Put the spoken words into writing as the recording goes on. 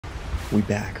We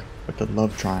back with the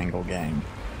Love Triangle gang.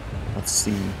 Let's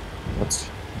see what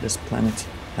this planet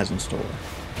has in store.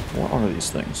 What are these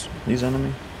things? These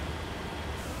enemy?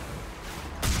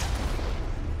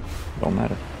 Don't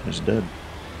matter. It's dead.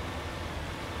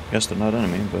 Guess they're not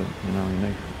enemy, but you know,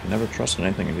 you never trust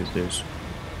anything these days.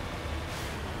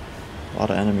 A lot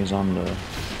of enemies on the...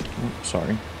 Oh,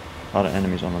 sorry. A lot of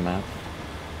enemies on the map.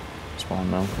 It's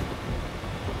fine though.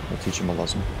 We'll teach them a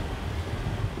lesson.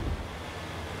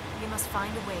 We must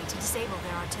find a way to disable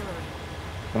their artillery.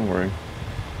 Don't worry.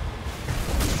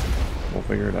 We'll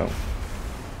figure it out.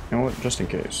 You know what? Just in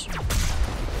case.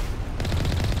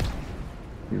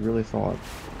 You really thought.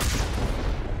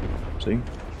 See?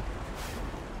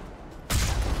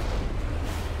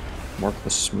 Work the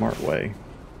smart way.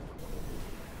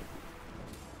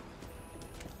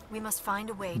 We must find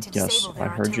a way to Yes, disable their I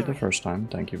heard you artillery. the first time.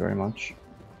 Thank you very much.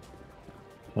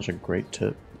 Such a great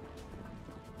tip.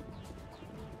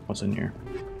 What's in here?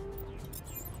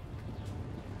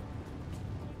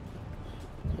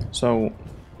 So,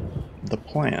 the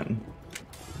plan.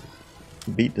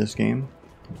 Beat this game.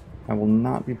 I will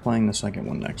not be playing the second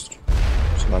one next.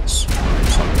 So that's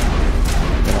something.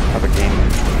 I'll have a game in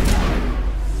between.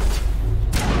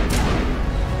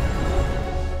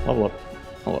 Level up.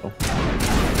 Hello.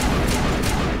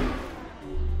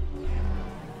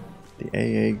 The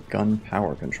AA gun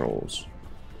power controls.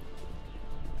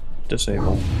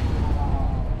 Disable.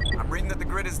 I'm reading that the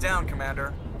grid is down,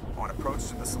 Commander. On approach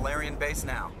to the Solarian base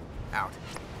now. Out.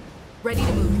 Ready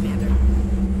to move, Commander.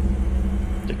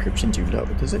 Decryption too low.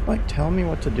 Does it like tell me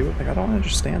what to do? Like I don't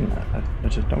understand that. I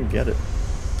just don't get it.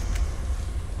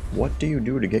 What do you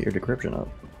do to get your decryption up?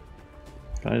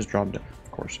 Can I just drop down?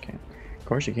 Of course you can't. Of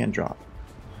course you can't drop.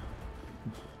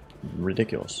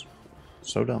 Ridiculous.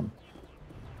 So dumb.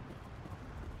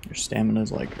 Your stamina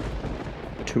is like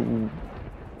 2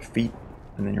 feet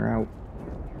and then you're out.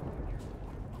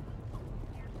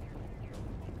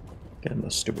 Get in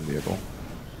the stupid vehicle.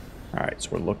 Alright,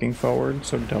 so we're looking forward,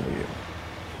 so W.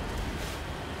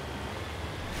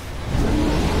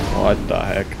 What the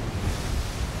heck?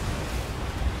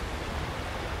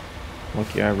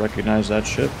 Lucky I recognize that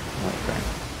ship. Okay.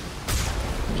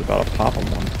 I was about to pop him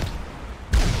one.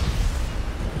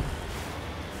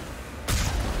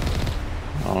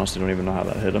 I honestly don't even know how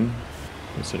that hit him,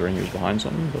 considering he was behind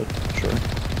something, but sure.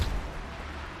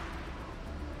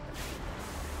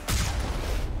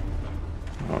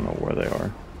 I don't know where they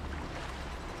are.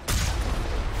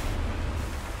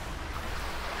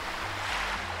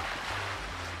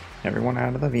 Everyone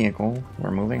out of the vehicle.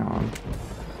 We're moving on.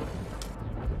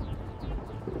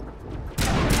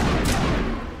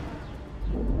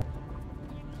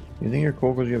 You think you're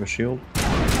cool because you have a shield?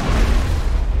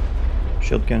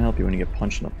 Shield can't help you when you get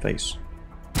punched in the face.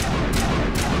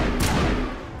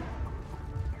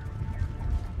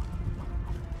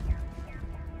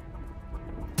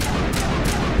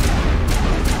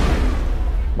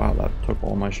 Wow, that took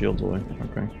all my shields away.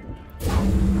 Okay.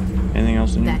 Anything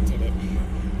else in here? That did it.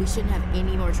 We shouldn't have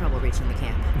any more trouble reaching the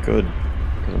camp. Good,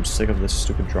 because I'm sick of this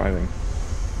stupid driving.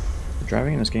 The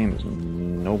driving in this game is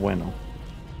no bueno.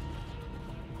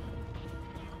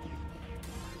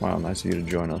 Wow, nice of you to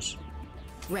join us.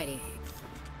 Ready.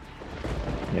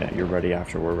 Yeah, you're ready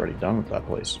after we're already done with that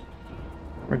place.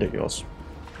 Ridiculous.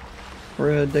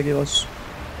 Ridiculous.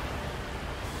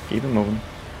 Keep it moving.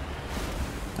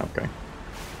 Okay.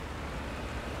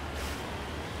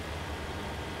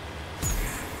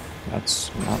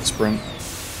 That's not sprint.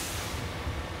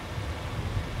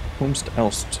 Whomst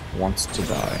else wants to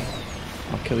die?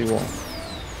 I'll kill you all.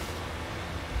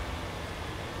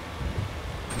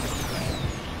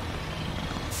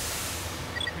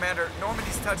 Commander,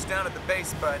 Normandy's touched down at the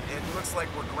base, but it looks like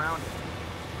we're grounded.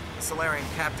 The Solarian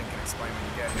captain can explain when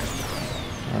you get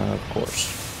here. Of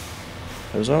course.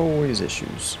 There's always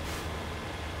issues.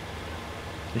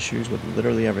 Issues with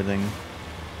literally everything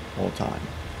all the time.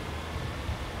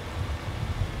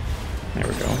 There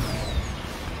we go.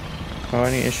 Oh,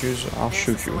 any issues? I'll There's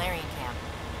shoot the you. Solarian camp.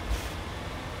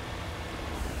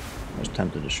 I was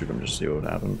tempted to shoot him just to see what would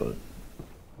happen, but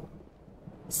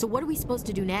So what are we supposed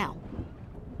to do now?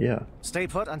 yeah. Stay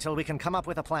put until we can come up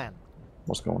with a plan.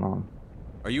 What's going on?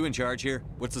 Are you in charge here?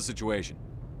 What's the situation?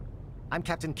 I'm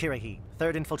Captain Kirahi,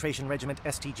 3rd Infiltration Regiment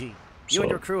STG. You So- and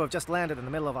your crew have just landed in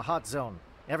the middle of a hot zone.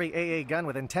 Every AA gun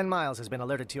within 10 miles has been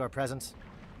alerted to your presence.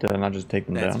 Did I not just take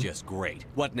them That's down? just great.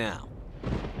 What now?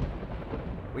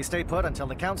 We stay put until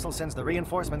the Council sends the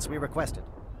reinforcements we requested.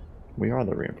 We are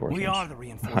the reinforcements. We are the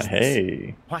reinforcements.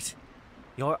 Hey. What?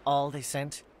 You're all they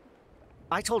sent?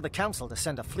 I told the Council to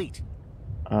send a fleet.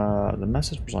 The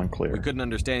message was unclear. We couldn't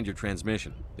understand your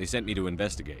transmission. They sent me to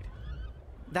investigate.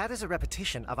 That is a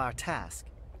repetition of our task.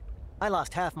 I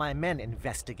lost half my men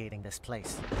investigating this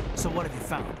place. So what have you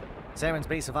found? Saren's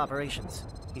base of operations.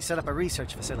 He set up a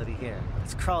research facility here.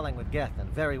 It's crawling with Geth and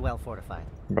very well fortified.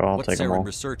 Bro, I'll What's take them all. Saren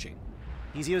researching?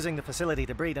 He's using the facility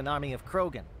to breed an army of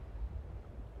Krogan.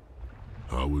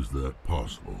 How is that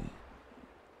possible?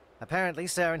 Apparently,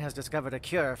 Saren has discovered a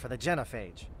cure for the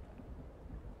genophage.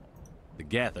 The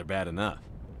Geth are bad enough,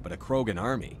 but a Krogan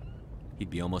army? He'd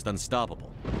be almost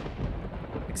unstoppable.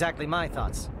 Exactly my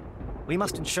thoughts. We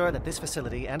must ensure that this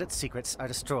facility and its secrets are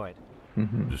destroyed.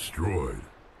 Destroyed?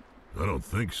 I don't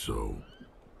think so.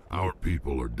 Our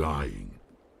people are dying.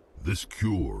 This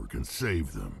cure can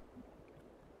save them.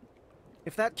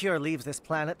 If that cure leaves this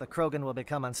planet, the Krogan will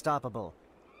become unstoppable.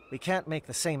 We can't make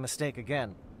the same mistake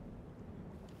again.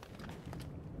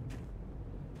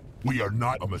 We are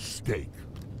not a mistake.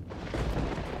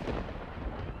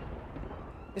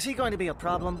 Is he going to be a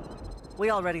problem? We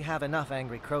already have enough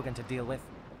angry Krogan to deal with.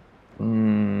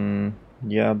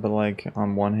 Yeah, but like,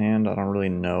 on one hand, I don't really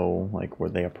know, like, were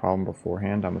they a problem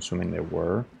beforehand? I'm assuming they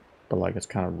were. But like, it's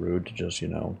kind of rude to just, you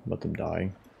know, let them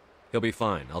die. He'll be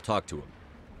fine. I'll talk to him.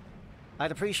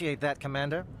 I'd appreciate that,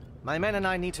 Commander. My men and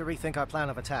I need to rethink our plan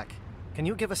of attack. Can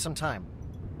you give us some time?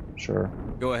 Sure.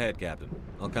 Go ahead, Captain.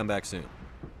 I'll come back soon.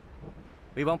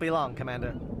 We won't be long,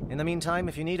 Commander. In the meantime,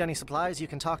 if you need any supplies, you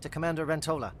can talk to Commander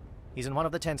Rentola. He's in one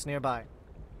of the tents nearby.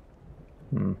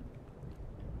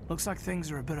 Looks like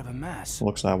things are a bit of a mess.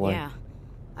 Looks that way. Yeah.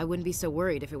 I wouldn't be so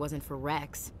worried if it wasn't for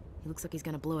Rex. He looks like he's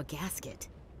gonna blow a gasket.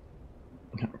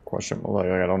 Question, like,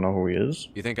 I don't know who he is.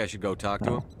 You think I should go talk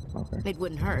to him? Okay. It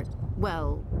wouldn't hurt.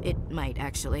 Well, it might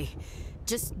actually.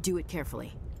 Just do it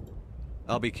carefully.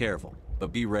 I'll be careful,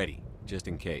 but be ready, just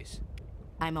in case.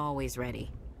 I'm always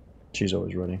ready. She's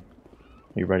always ready.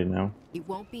 Are you ready now? It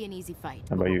won't be an easy fight.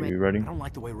 How but about we're you? ready. You ready? I don't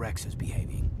like the way Rex is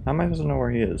behaving. How am I supposed to know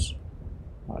where he is?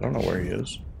 I don't know where he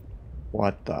is.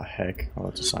 What the heck? Oh,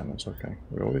 that's assignments. Okay.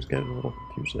 We always get a little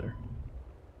confused there.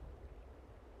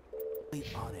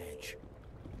 On edge.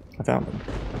 I found him.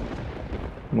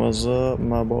 What's up,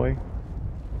 my boy?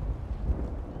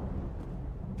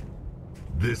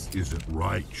 This isn't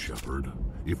right, Shepard.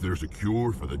 If there's a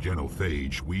cure for the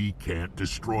genophage, we can't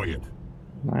destroy it.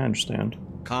 I understand.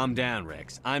 Calm down,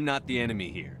 Rex. I'm not the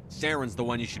enemy here. Saren's the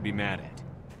one you should be mad at.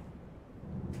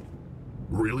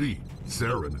 Really?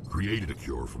 Saren created a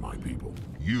cure for my people.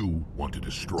 You want to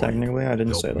destroy it. Technically, I didn't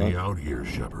Help say me that. out here,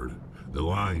 Shepard. The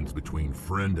lines between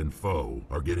friend and foe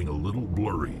are getting a little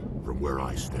blurry from where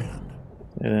I stand.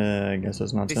 I guess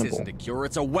it's not This simple. isn't a cure,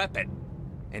 it's a weapon.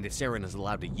 And if Saren is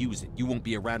allowed to use it, you won't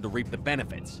be around to reap the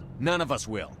benefits. None of us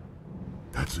will.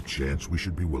 That's a chance we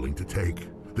should be willing to take.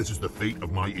 This is the fate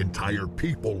of my entire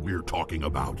people we're talking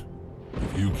about.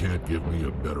 If you can't give me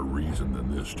a better reason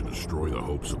than this to destroy the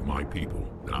hopes of my people,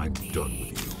 then I'm done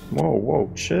with you. Whoa,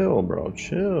 whoa, chill, bro,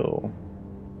 chill.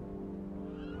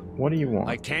 What do you want?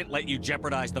 I can't let you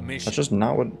jeopardize the mission. That's just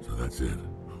not what... So that's it.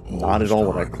 Not at all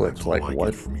what I this clicked, time, like, that's all I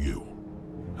what? get from you.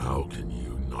 How can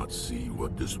you not see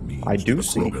what this means? I to do the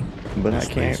see, Krogan? but I This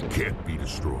place can't. can't be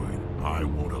destroyed. I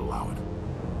won't allow it.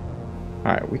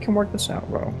 Alright, we can work this out,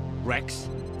 bro. Rex,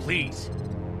 please.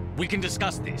 We can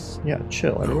discuss this. Yeah,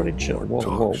 chill. Everybody No chill. more Whoa,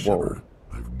 talk, whoa, whoa. Shepard.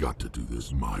 I've got to do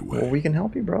this my way. Well, we can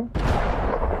help you, bro.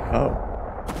 Oh.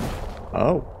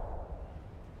 Oh.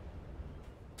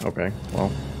 Okay,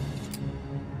 well.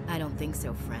 I don't think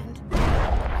so, friend.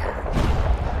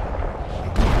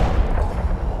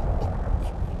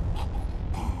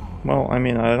 Well, I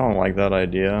mean, I don't like that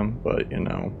idea, but, you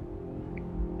know,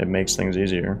 it makes things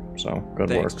easier, so good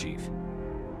Thanks, work. Chief.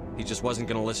 He just wasn't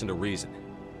gonna listen to reason.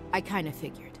 I kind of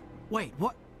figured. Wait,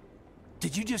 what?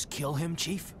 Did you just kill him,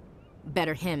 Chief?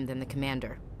 Better him than the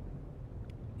commander.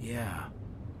 Yeah,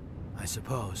 I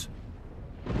suppose.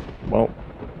 Well,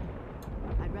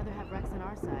 I'd rather have Rex on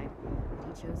our side,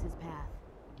 but he chose his path.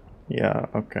 yeah,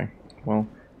 okay. Well,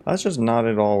 that's just not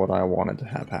at all what I wanted to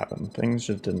have happen. Things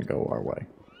just didn't go our way.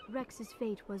 Rex's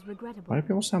fate was regrettable. Why do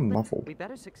people sound muffled? We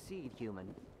better succeed,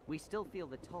 human. We still feel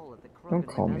the toll of the Krogan Don't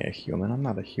call me a rebellion. human. I'm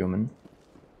not a human.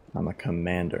 I'm a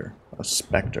commander, a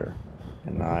specter,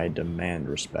 and I demand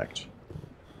respect.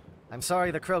 I'm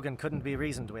sorry the Krogan couldn't be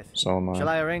reasoned with. So am I. Shall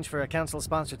I arrange for a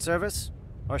council-sponsored service?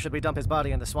 Or should we dump his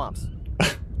body in the swamps?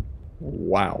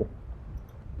 Wow.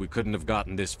 We couldn't have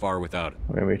gotten this far without him.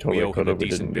 I mean, we totally owe him could a have. We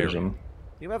decent didn't use burial. him.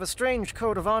 You have a strange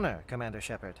code of honor, Commander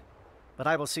Shepard. But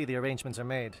I will see the arrangements are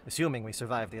made, assuming we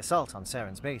survive the assault on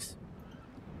Saren's base.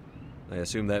 I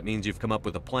assume that means you've come up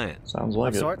with a plan. Sounds like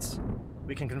Of it. sorts.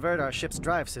 We can convert our ship's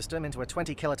drive system into a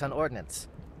 20-kiloton ordnance.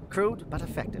 Crude, but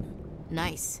effective.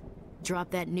 Nice. Drop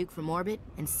that nuke from orbit,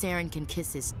 and Saren can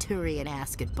kiss his Turian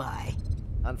ass goodbye.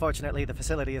 Unfortunately, the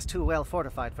facility is too well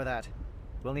fortified for that.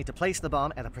 We'll need to place the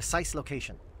bomb at a precise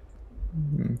location.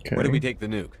 Okay. Where do we take the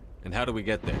nuke? And how do we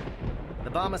get there? The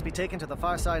bomb must be taken to the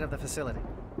far side of the facility.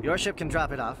 Your ship can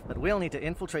drop it off, but we'll need to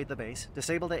infiltrate the base,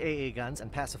 disable the AA guns,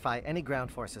 and pacify any ground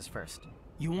forces first.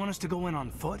 You want us to go in on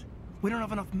foot? We don't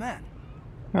have enough men.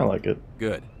 I like it.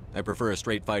 Good. I prefer a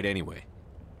straight fight anyway.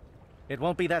 It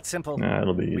won't be that simple. Nah,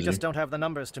 it'll be easy. We just don't have the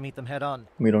numbers to meet them head on.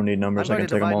 We don't need numbers. I'm I going can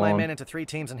to take them divide all my on. men into 3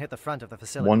 teams and hit the front of the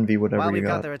facility. 1v whatever While you we've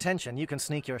got got. their attention, you can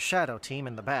sneak your shadow team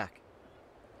in the back.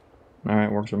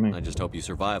 Alright, works for me. I just hope you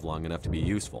survive long enough to be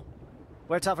useful.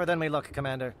 We're tougher than we look,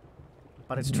 Commander.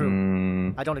 But it's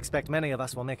true. I don't expect many of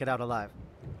us will make it out alive.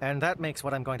 And that makes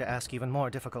what I'm going to ask even more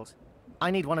difficult.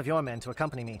 I need one of your men to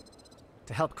accompany me,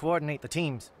 to help coordinate the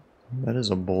teams. That is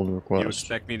a bold request. You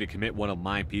expect me to commit one of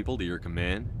my people to your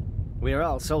command? We are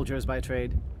all soldiers by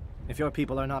trade. If your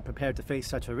people are not prepared to face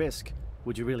such a risk,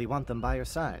 would you really want them by your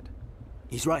side?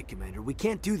 He's right, Commander. We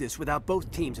can't do this without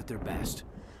both teams at their best.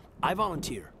 I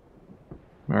volunteer.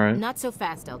 Alright. Not so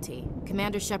fast, LT.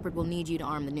 Commander Shepard will need you to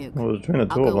arm the nuke. Well, between the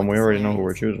I'll two go of them, with we the already know who Solarians.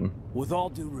 we're choosing. With all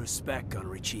due respect,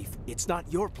 Gunnery Chief, it's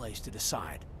not your place to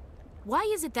decide. Why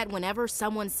is it that whenever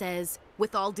someone says,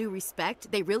 with all due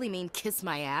respect, they really mean kiss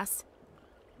my ass?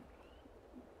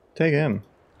 Take him.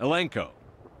 Elenko,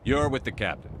 you're with the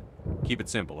captain. Keep it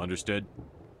simple, understood?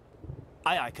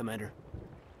 Aye, aye, Commander.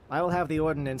 I will have the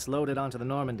ordnance loaded onto the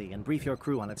Normandy and brief your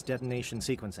crew on its detonation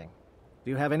sequencing.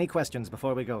 Do you have any questions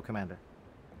before we go, Commander?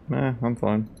 Nah, I'm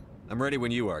fine. I'm ready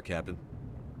when you are, Captain.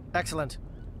 Excellent.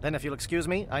 Then if you'll excuse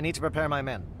me, I need to prepare my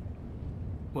men.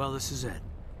 Well, this is it.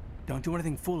 Don't do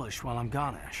anything foolish while I'm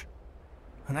gone, Ash.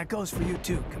 And that goes for you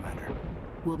too, Commander.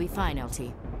 We'll be fine,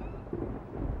 LT.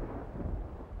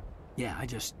 Yeah,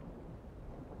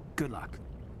 good luck.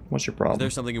 What's your Is problem? there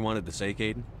something you wanted to say,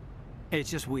 Caden? It's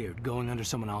just weird going under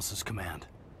someone else's command.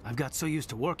 I've got so used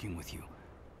to working with you.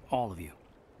 All of you.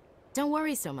 Don't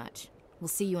worry so much. We'll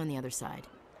see you on the other side.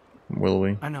 Will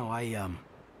we? I know, I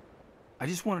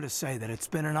just wanted to say that it's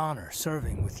been an honor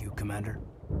serving with you, Commander.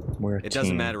 We're a It team.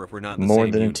 doesn't matter if we're not in the More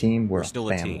same than a unit. team, we're still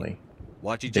a a family. team.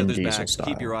 Watch each Vin other's Diesel backs, style.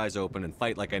 keep your eyes open, and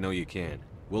fight like I know you can.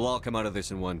 We'll all come out of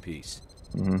this in one piece.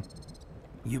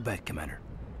 Mm-hmm. You bet, Commander.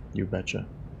 You betcha.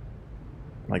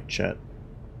 Like Chet.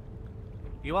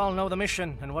 You all know the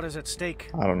mission and what is at stake.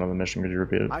 I don't know the mission. Could you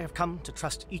repeat it? I have come to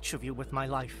trust each of you with my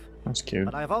life. That's cute.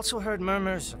 But I have also heard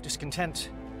murmurs of discontent.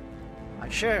 I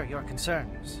share your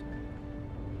concerns.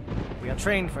 We are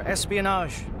trained for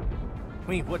espionage.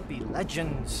 We would be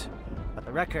legends, but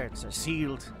the records are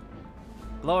sealed.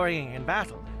 Glory in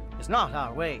battle is not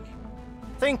our way.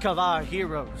 Think of our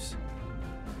heroes.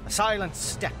 The silent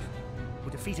step who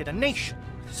defeated a nation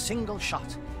with a single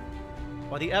shot.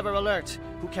 Or the ever-alert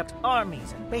who kept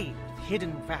armies at bay with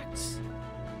hidden facts.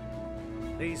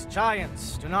 These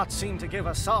giants do not seem to give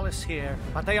us solace here,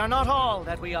 but they are not all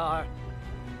that we are.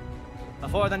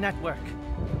 Before the network,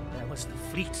 there was the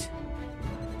fleet.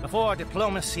 Before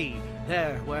diplomacy,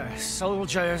 there were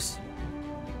soldiers.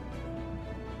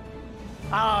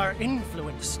 Our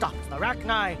influence stopped the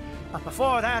Rachni, but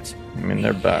before that, I mean,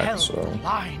 they're back, held so... the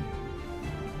line.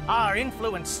 Our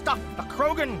influence stopped the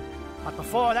Krogan, but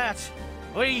before that,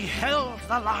 we held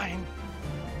the line.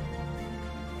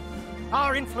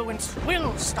 Our influence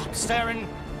will stop Saren.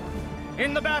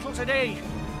 In the battle today,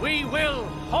 we will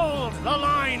hold the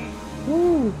line.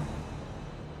 Woo!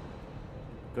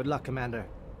 Good luck, Commander.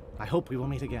 I hope we will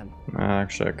meet again.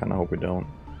 Actually, I kind of hope we don't.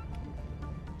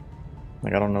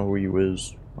 Like, I don't know who you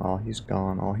is. Oh, he's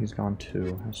gone. Oh, he's gone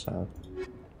too. How sad.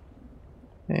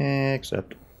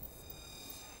 Except...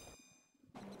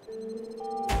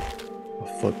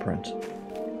 a footprint.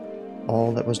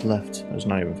 All that was left. There's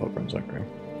not even footprints, okay.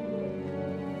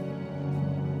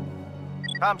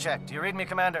 Comm check. Do you read me,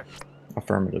 Commander?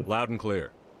 Affirmative. Loud and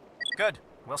clear. Good.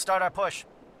 We'll start our push.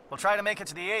 We'll try to make it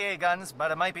to the AA guns, but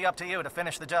it might be up to you to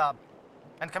finish the job.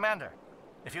 And Commander,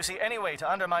 if you see any way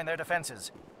to undermine their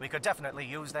defenses, we could definitely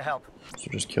use the help. So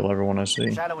just kill everyone I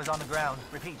see. Shadow is on the ground.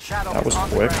 Repeat, Shadow That was is on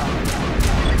quick. the ground.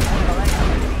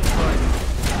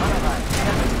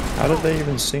 How did they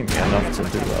even see me enough to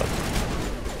do that?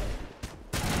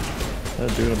 Is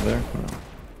that dude up there? No.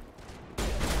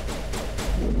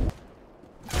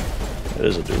 It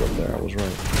is a dude up there, I was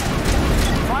right.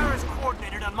 Fire is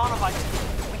coordinated on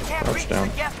Monovites. We can't Crouch reach down.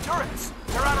 the gas turrets.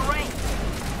 They're out of range.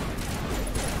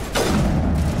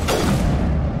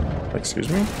 Excuse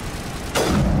me?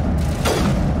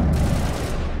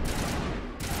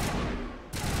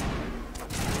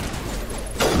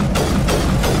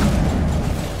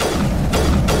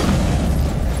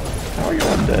 How are you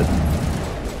not dead?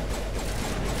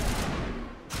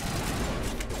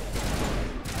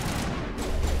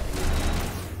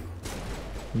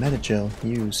 Metagel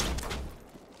used.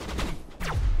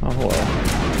 Oh, hello.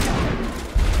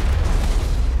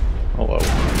 Hello.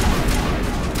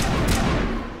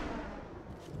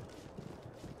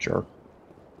 Jerk.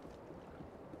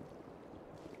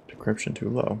 Decryption too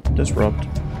low. Disrupt.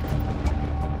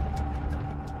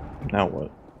 Now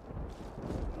what?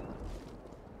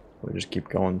 We just keep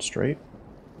going straight?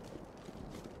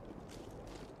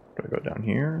 Do I go down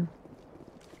here?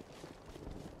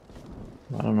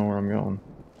 I don't know where I'm going.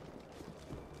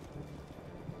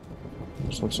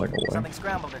 This looks like a way. Something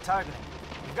scrambled. They're targeting.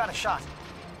 You've got a shot.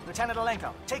 Lieutenant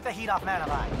Alenko, take the heat off Man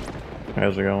Alive.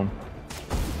 How's it going?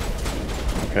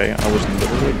 Okay, I was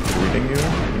literally greeting you,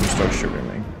 and you start shooting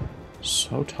me.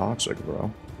 So toxic,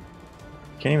 bro.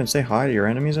 Can't even say hi to your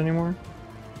enemies anymore?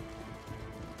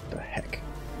 What the heck?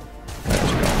 How's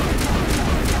it going?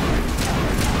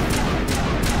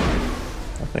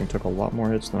 That thing took a lot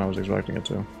more hits than I was expecting it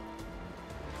to.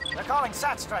 They're calling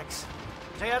SAT strikes.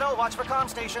 J-Edo, watch for comm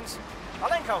stations.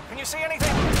 Alenko, can you see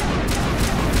anything?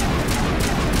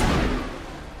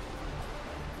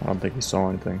 I don't think he saw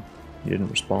anything. He didn't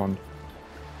respond.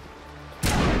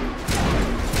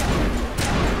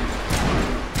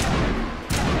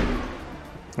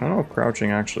 I don't know if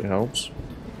crouching actually helps,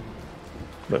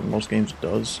 but in most games it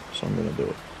does, so I'm gonna do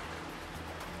it.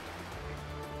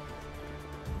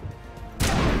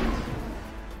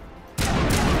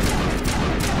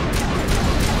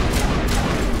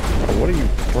 Oh, what are you,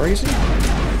 crazy?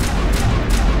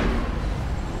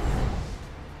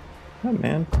 That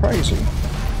man, crazy.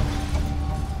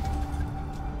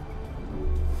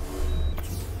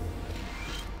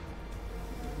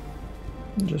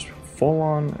 Just full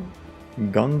on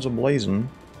guns ablazing,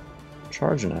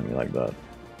 charging at me like that.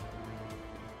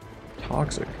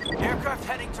 Toxic. Aircraft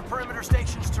heading to perimeter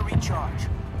stations to recharge.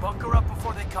 Bunker up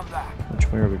before they come back. Which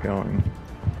way are we going?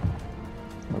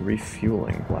 A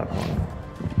refueling platform.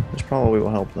 This probably will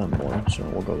help them more, so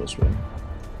we'll go this way.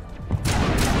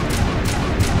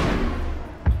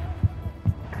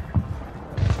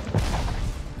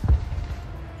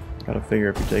 Gotta figure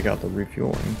if you take out the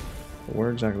refueling. But where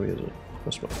exactly is it?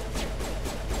 This way.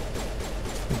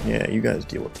 Yeah, you guys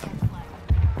deal with them.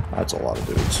 That's a lot of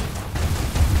dudes.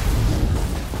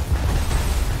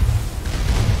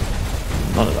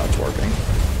 None of that's working.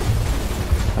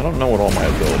 I don't know what all my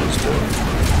abilities do,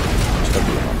 just to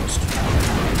be honest.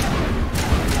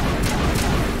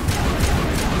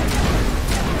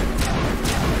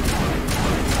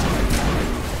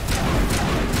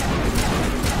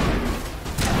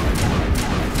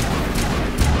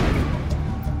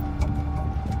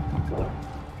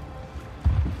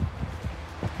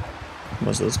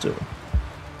 What does this do?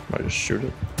 I just shoot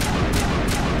it?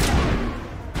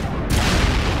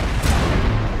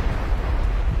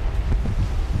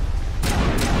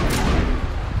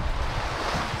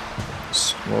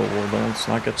 Whoa, whoa, let's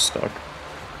not get stuck.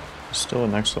 Still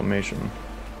an exclamation.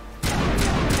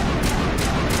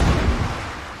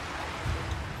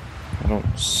 I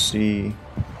don't see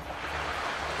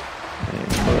any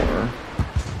more.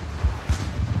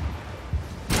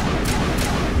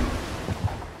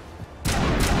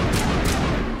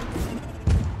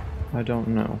 I don't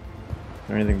know. Is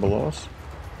there anything below us?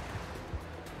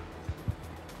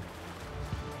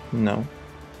 No.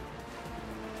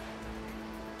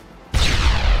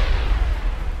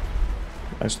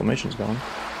 Exclamation's gone.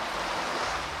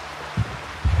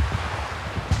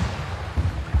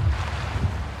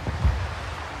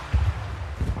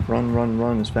 Run, run,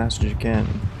 run as fast as you can.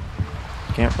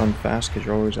 You can't run fast because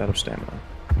you're always out of stamina.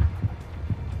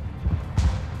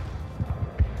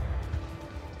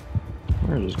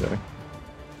 Where is this guy?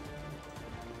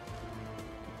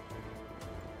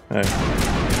 Hey.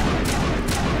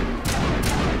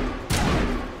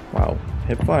 Wow.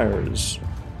 Hip fire is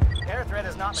Air threat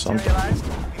is not something. materialized.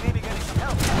 We may be getting some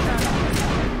help.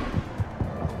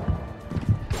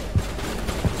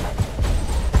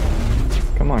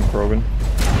 Come on, Krogan.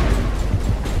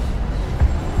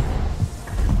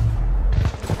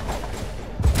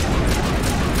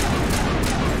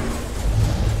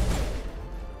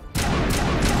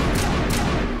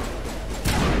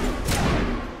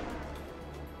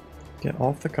 Get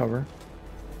off the cover.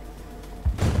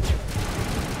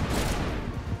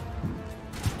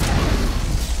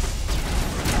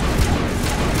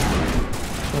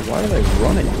 So why do they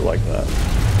run at you like that?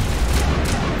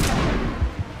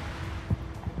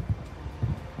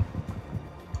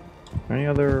 Any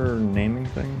other naming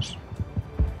things?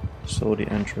 Facility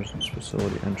entrance,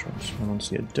 facility entrance. I don't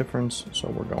see a difference, so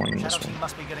we're going this Shadow way. team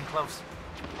must be getting close.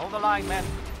 Hold the line, men.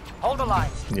 Hold the line.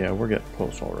 Yeah, we're getting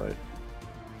close, all right.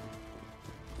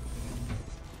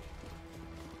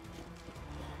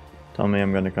 Tell me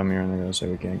I'm gonna come here and they're gonna say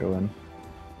we can't go in.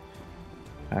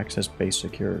 Access base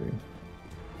security.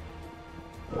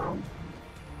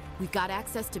 We've got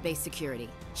access to base security.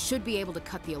 Should be able to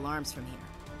cut the alarms from here.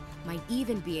 Might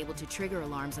even be able to trigger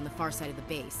alarms on the far side of the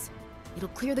base. It'll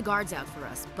clear the guards out for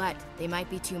us, but they might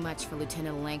be too much for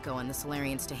Lieutenant Alenko and the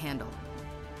Solarians to handle.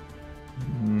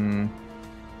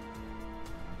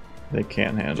 They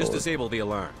can't handle Just it. disable the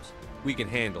alarms. We can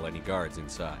handle any guards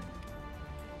inside.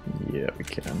 Yeah, we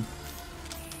can.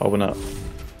 Open up.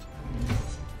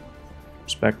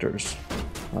 Spectres.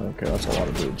 Okay, that's a lot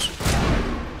of dudes.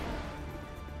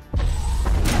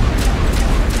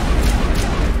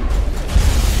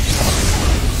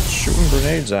 Stop shooting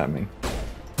grenades at me.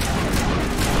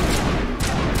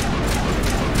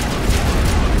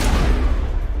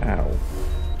 Ow.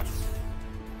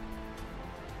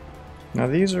 Now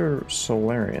these are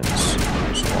Solarians.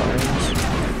 Solarians?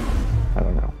 I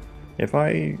don't know. If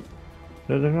I...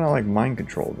 They're not like mind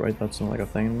controlled, right? That's not like a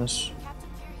thing in this? Captain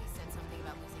Carey said something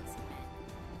about losing some men.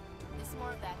 This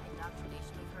more of that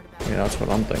indoctrination we've heard about. Yeah, that's what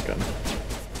I'm thinking.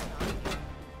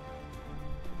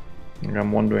 Like,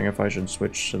 I'm wondering if I should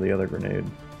switch to the other grenade.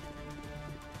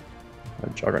 A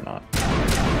Juggernaut.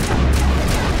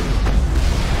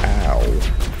 Ow.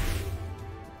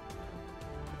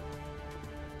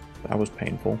 That was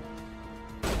painful.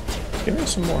 Give me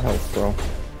some more health, bro.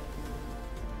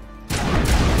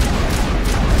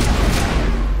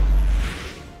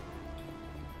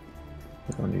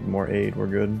 We don't need more aid, we're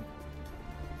good.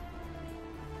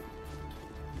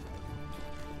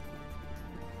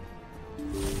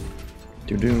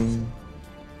 Doo-doo.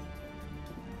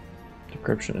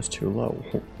 Decryption is too low.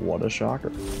 What a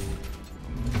shocker.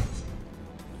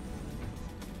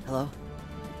 Hello?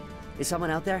 Is someone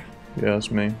out there? Yeah,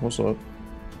 it's me. What's up?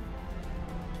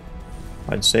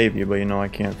 I'd save you, but you know I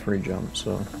can't free jump,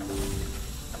 so...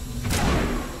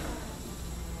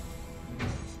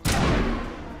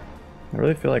 I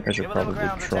really feel like I should probably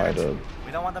try to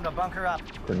We don't want them to bunker up.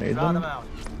 grenade Draw them, them out.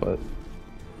 but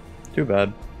too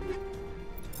bad.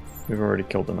 We've already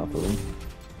killed enough of them.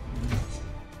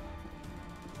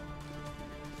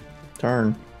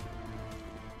 Turn.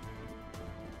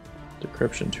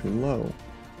 Decryption too low.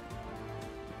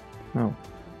 No.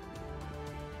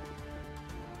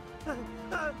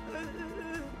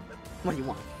 What do you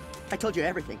want? I told you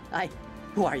everything.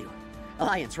 Who are you?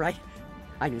 Alliance, right?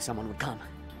 I knew someone would come.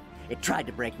 It tried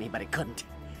to break me, but it couldn't.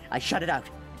 I shut it out.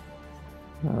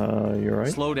 You're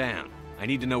right. Slow down. I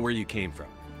need to know where you came from.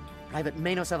 Private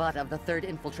Mano Savat of the 3rd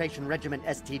Infiltration Regiment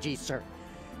STG, sir.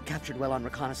 Captured well on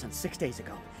reconnaissance 6 days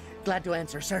ago. Glad to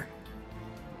answer, sir.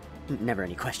 Never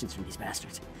any questions from these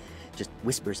bastards. Just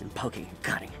whispers and poking and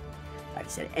cutting. I'd have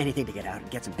said anything to get out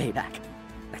and get some payback.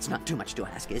 That's not too much to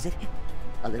ask, is it?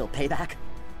 A little payback?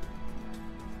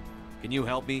 Can you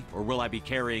help me, or will I be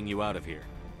carrying you out of here?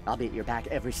 I'll be at your back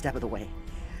every step of the way.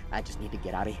 I just need to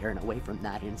get out of here and away from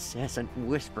that incessant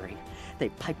whispering.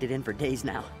 They've piped it in for days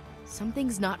now.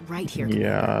 Something's not right here.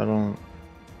 Yeah, I don't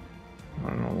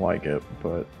like it,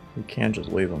 but we can't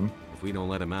just leave him. If we don't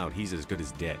let him out, he's as good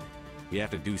as dead. We have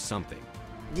to do something.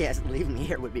 Yes, leaving me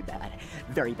here would be bad.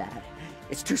 Very bad.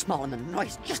 It's too small and the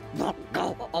noise just won't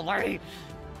go away.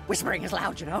 Whispering is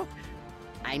loud, you know?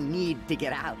 I need to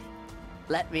get out.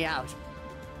 Let me out.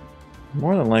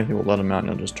 More than likely we'll let him out and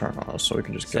he'll just turn on us, so we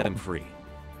can just Set kill him free.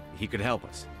 He could help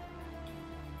us.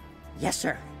 Yes,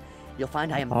 sir. You'll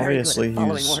find I am Obviously, very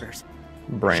good at following he's orders.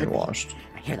 brainwashed.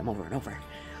 I hear them over and over.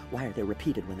 Why are they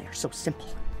repeated when they are so simple?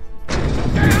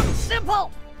 Damn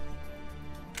simple!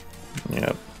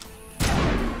 Yep.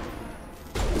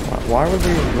 Why would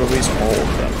we release all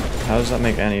of them? How does that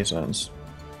make any sense?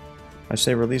 I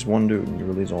say release one dude and you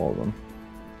release all of them.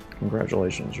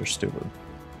 Congratulations, you're stupid.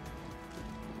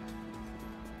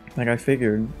 Like, I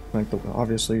figured, like,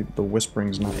 obviously the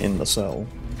whispering's not in the cell.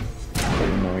 But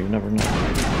you never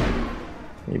know.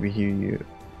 Maybe he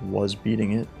was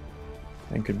beating it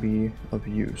and could be of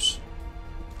use.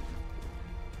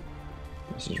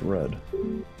 This is red.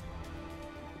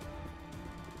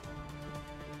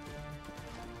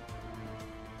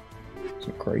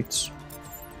 Some crates.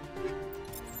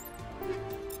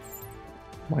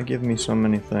 Why give me so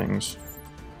many things?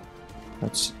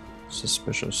 That's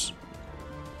suspicious.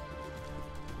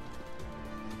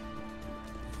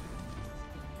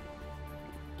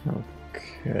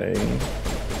 Okay.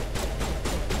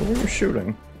 What were you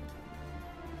shooting?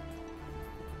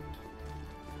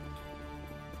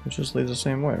 It just leads the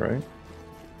same way, right?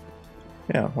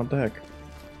 Yeah, what the heck?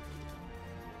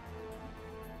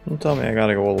 Don't tell me I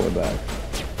gotta go all the way back.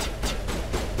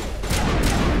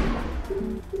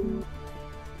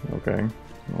 Okay.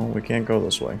 Well, we can't go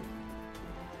this way.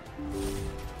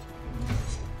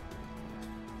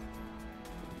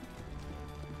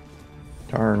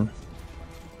 Darn.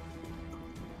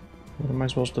 What am I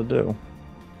supposed to do?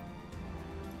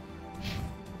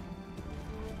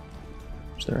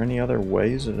 Is there any other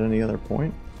ways at any other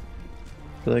point?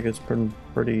 I feel like it's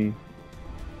pretty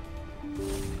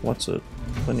what's it?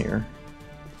 Linear.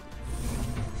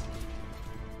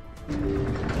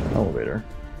 Elevator.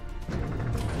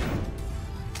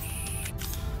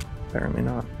 Apparently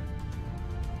not.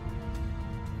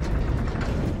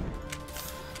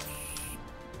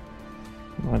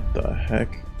 What the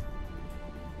heck?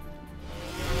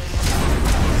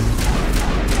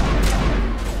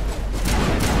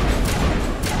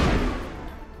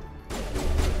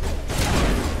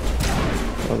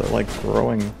 Oh, they're like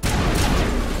growing.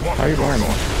 How are you blind me?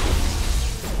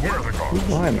 Where are the guards? Who's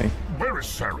behind me? Where is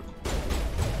Saren?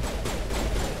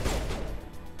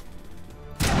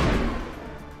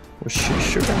 Was she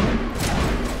shooting me?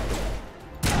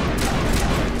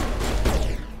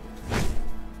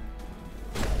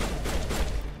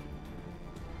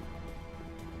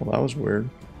 Well, that was weird.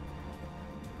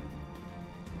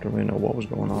 Don't really know what was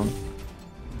going on.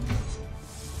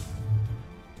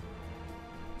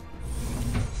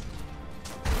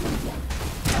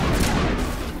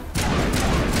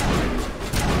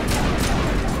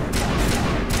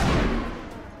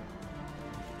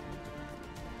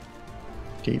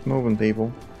 Keep moving,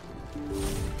 people.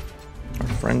 Our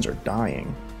friends are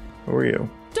dying. Who are you?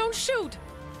 Don't shoot!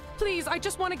 Please, I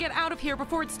just want to get out of here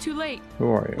before it's too late. Who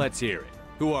are you? Let's hear it.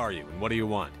 Who are you and what do you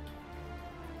want?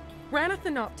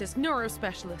 Ranathanoptis,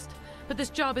 neurospecialist. But this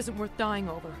job isn't worth dying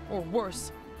over, or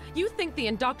worse. You think the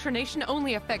indoctrination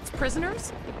only affects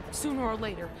prisoners? Sooner or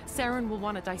later, Saren will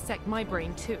want to dissect my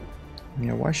brain too.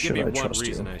 Yeah, why should I trust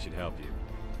you? Give me one reason I should help you.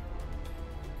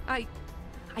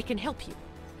 I can help you.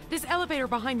 This elevator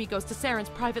behind me goes to Saren's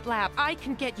private lab. I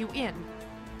can get you in.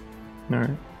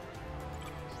 Alright.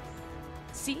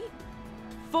 See?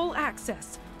 Full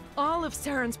access. All of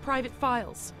Saren's private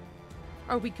files.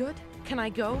 Are we good? Can I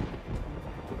go?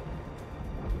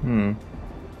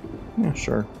 Yeah,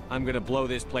 sure. I'm gonna blow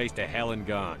this place to hell and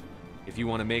gone. If you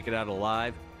want to make it out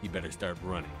alive, you better start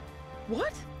running.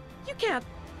 What? You can't.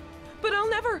 But I'll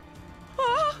never.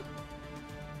 Ah!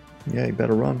 Yeah, you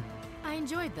better run. I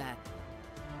enjoyed that.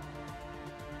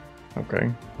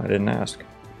 Okay, I didn't ask.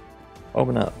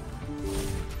 Open up.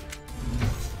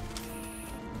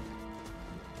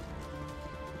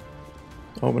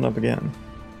 Open up again.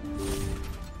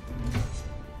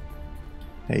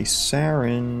 Hey,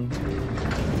 Saren.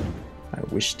 I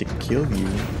wish to kill you.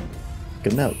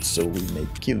 Come out so we may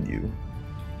kill you.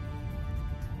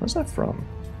 Where's that from?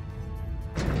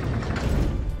 I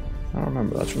don't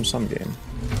remember. That's from some game.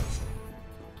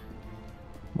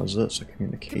 What's this? A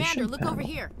communication Commander, look panel. over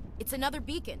here. It's another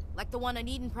beacon, like the one on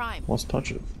Eden Prime. Let's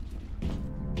touch it.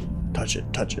 Touch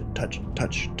it, touch it, touch it,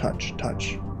 touch, touch,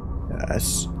 touch.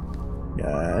 Yes.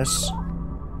 Yes.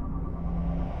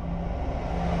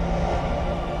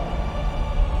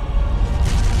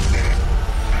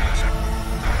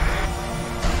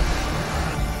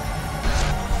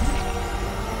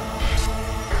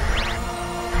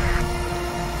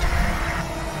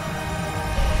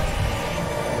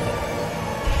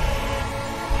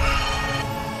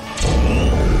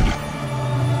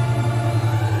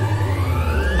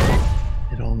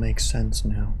 Makes sense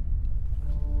now.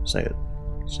 Say it.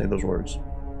 Say those words.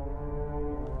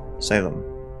 Say them.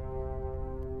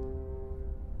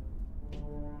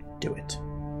 Do it.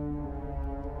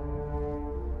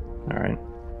 Alright.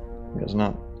 I guess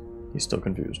not. He's still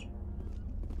confused.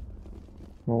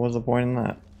 What was the point in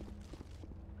that?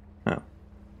 Oh.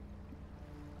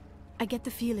 I get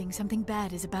the feeling something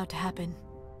bad is about to happen.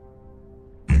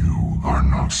 You are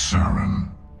not Saren.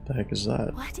 The heck is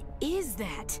that? What is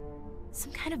that?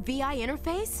 Some kind of VI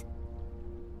interface?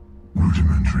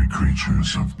 Rudimentary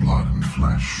creatures of blood and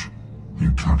flesh.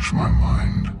 You touch my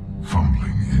mind,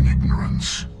 fumbling in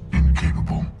ignorance,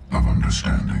 incapable of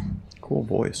understanding. Cool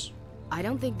voice. I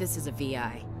don't think this is a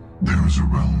VI. There is a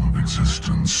realm of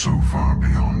existence so far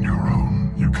beyond your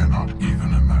own, you cannot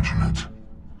even imagine it.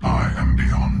 I am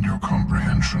beyond your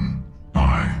comprehension.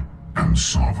 I am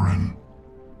Sovereign.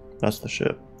 That's the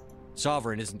ship.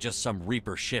 Sovereign isn't just some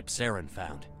Reaper ship Saren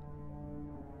found.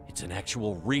 It's an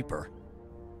actual Reaper.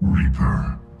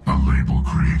 Reaper, a label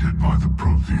created by the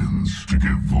Protheans to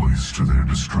give voice to their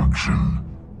destruction.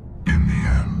 In the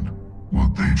end,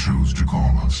 what they chose to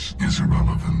call us is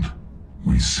irrelevant.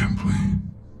 We simply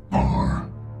are.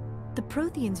 The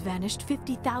Protheans vanished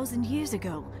 50,000 years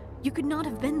ago. You could not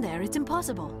have been there. It's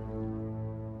impossible.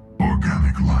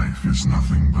 Organic life is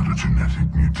nothing but a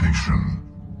genetic mutation.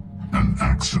 An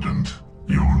accident.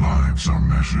 Your lives are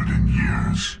measured in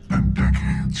years and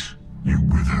decades. You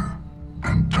wither,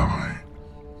 and die.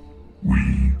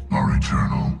 We are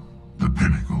eternal, the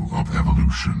pinnacle of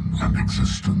evolution and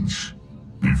existence.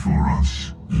 Before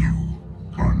us, you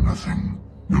are nothing.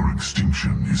 Your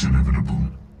extinction is inevitable.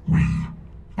 We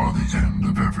are the end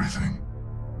of everything.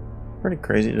 Pretty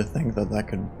crazy to think that that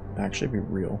could actually be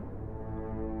real.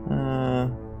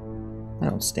 I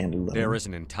don't stand a little. There is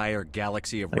an entire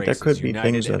galaxy of like, races there could be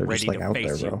united things that and are just ready like to out there,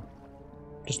 face you. bro.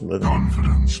 Just living.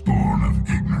 Confidence born of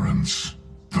ignorance.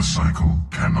 The cycle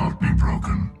cannot be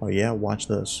broken. Oh yeah, watch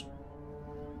this.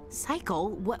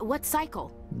 Cycle? What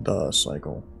cycle? The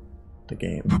cycle. The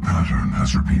game. The pattern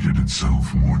has repeated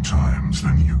itself more times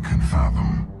than you can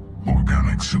fathom.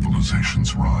 Organic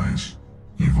civilizations rise,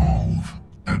 evolve,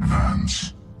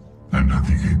 advance, and at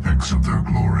the apex of their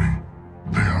glory,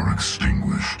 they are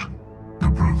extinguished. The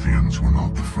Protheans were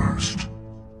not the first.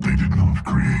 They did not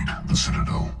create the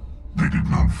Citadel. They did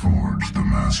not forge the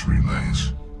mass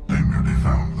relays. They merely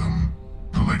found them.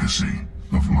 The legacy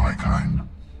of my kind.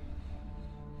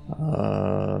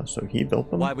 So he built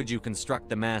them? Why would you construct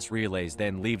the mass relays,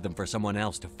 then leave them for someone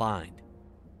else to find?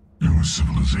 Your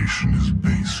civilization is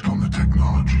based on the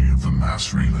technology of the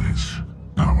mass relays.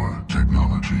 Our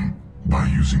technology. By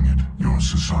using it, your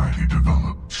society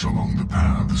develops along the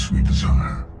paths we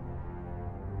desire.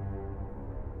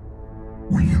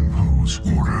 We impose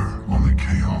order on the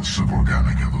chaos of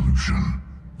organic evolution.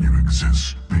 You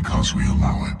exist because we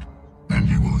allow it, and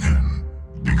you will end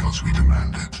because we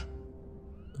demand it.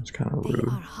 That's kind of They rude.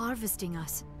 are harvesting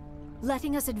us,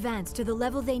 letting us advance to the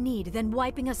level they need, then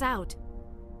wiping us out.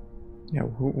 Yeah,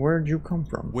 where'd you come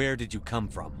from? Where did you come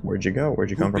from? Where'd you go? Where'd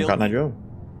you Who come from, built Cotton Eye you? Joe?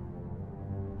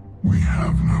 We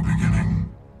have no beginning.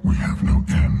 We have no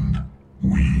end.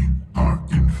 We are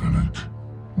infinite.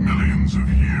 Millions of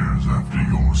years after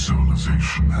your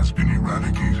civilization has been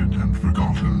eradicated and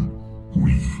forgotten,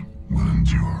 we will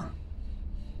endure.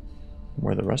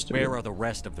 Where are the rest of you? Where are the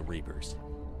rest of the Reapers?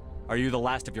 Are you the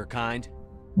last of your kind?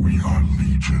 We are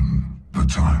Legion. The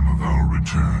time of our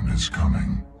return is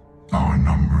coming. Our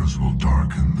numbers will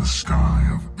darken the sky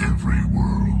of every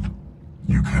world.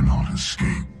 You cannot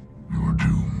escape your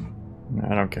doom.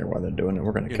 I don't care why they're doing it.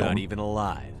 We're gonna You're kill not them. even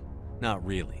alive. Not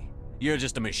really. You're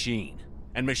just a machine.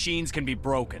 And machines can be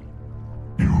broken.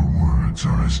 Your words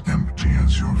are as empty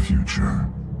as your future.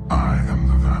 I am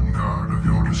the vanguard of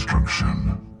your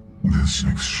destruction. This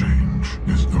exchange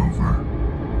is over.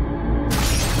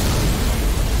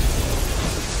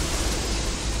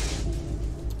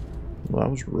 Well, that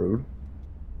was rude.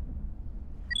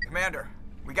 Commander,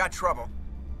 we got trouble.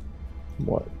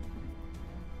 What?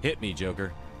 Hit me,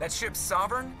 Joker. That ship's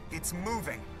Sovereign? It's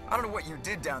moving. I don't know what you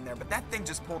did down there, but that thing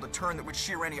just pulled a turn that would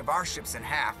shear any of our ships in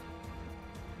half.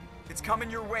 It's coming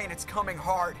your way, and it's coming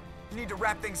hard. You need to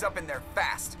wrap things up in there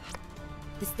fast.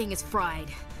 This thing is fried.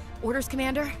 Orders,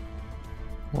 Commander?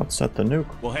 Let's set the nuke.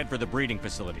 We'll head for the breeding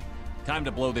facility. Time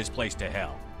to blow this place to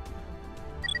hell.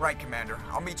 Right, Commander.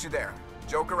 I'll meet you there.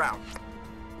 Joker out.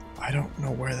 I don't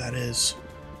know where that is.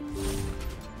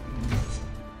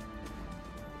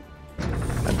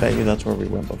 I bet you that's where we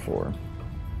went before.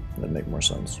 That'd make more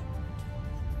sense.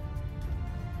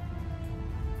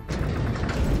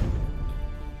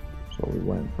 So we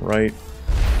went right.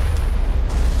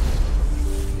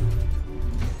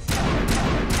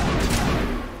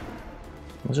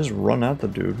 Let's just run at the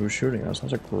dude who's shooting us.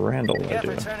 That's a grand old Get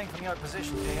idea. returning from your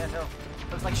position, Prieto.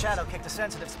 Looks like Shadow kicked a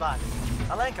sensitive spot.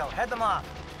 Alenko, head them off.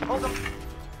 Hold them.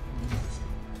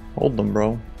 Hold them,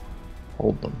 bro.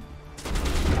 Hold them.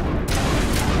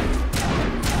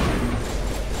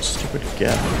 Stupid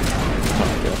Geth.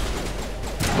 Not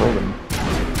Geth. Rogan.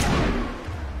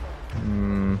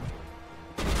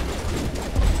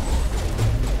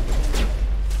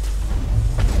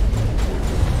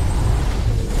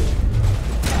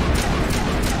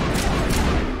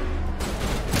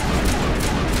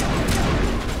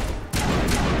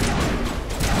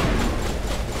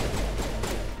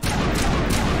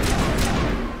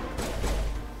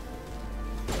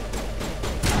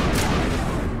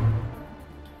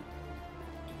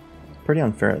 Pretty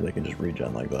unfair that they can just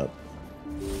regen like that.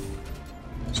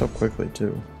 So quickly,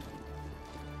 too.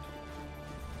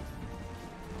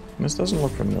 This doesn't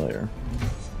look familiar.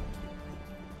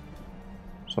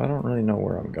 So I don't really know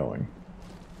where I'm going.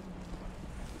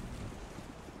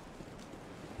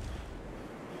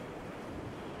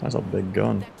 That's a big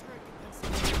gun.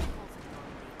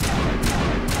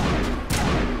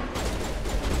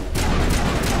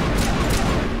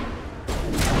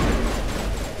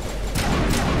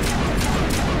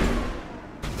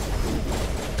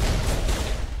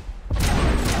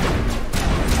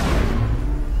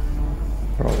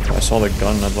 Bro, I saw the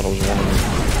gun and I thought it was one of them.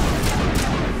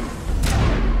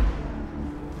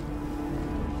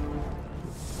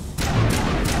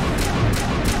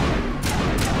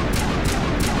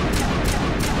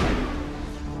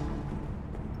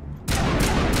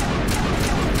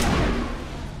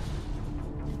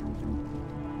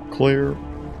 Clear.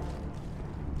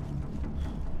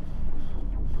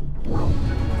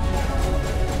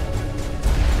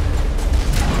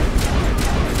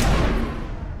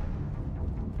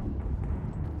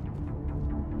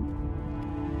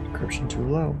 Encryption too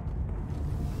low.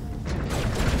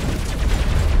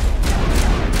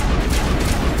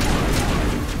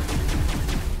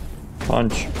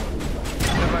 Punch.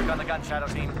 Good work on the gun, Shadow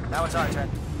Team. Now it's our turn.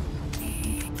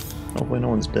 Hopefully no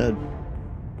one's dead.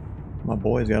 My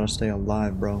boys gotta stay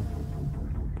alive, bro.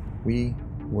 We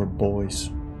were boys.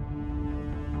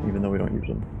 Even though we don't use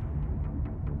them.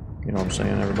 You know what I'm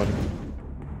saying, everybody?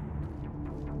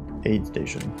 Aid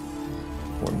station.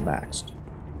 We're maxed.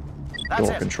 That's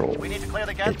Door it. control. We need to clear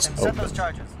the gate It's and set open. those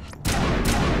charges.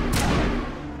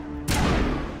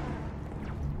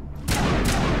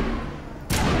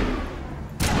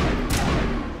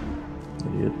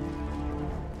 Idiot.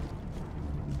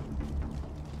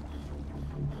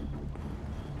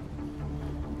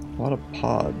 A lot of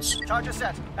pods. Charges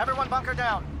set. Everyone bunker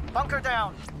down. Bunker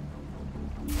down.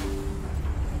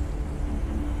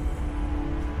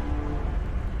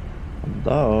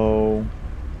 Hello.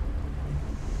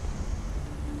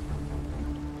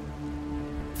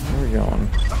 Where are we going?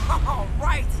 All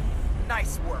right.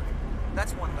 Nice work.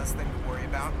 That's one less thing to worry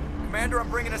about. Commander, I'm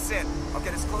bringing us in. I'll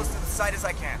get as close to the site as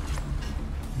I can.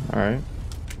 Alright.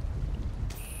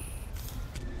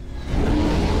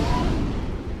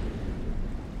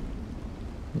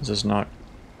 Is this not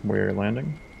where you're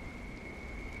landing?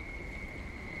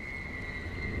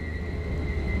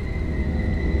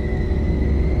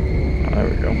 Oh, there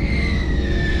we go.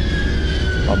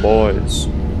 My boys.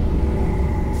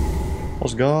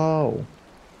 Let's go!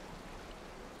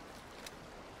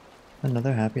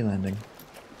 Another happy landing.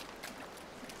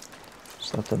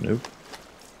 Is that the nuke?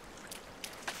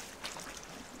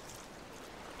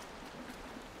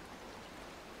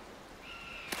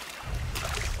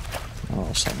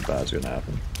 Oh, something bad's gonna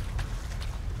happen.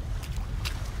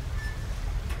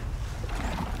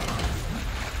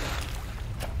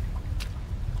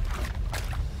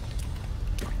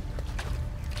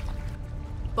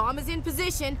 Bomb is in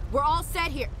position. We're all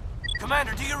set here.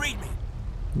 Commander, do you read me?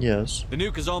 Yes. The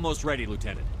nuke is almost ready,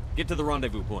 Lieutenant. Get to the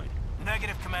rendezvous point.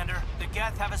 Negative, Commander. The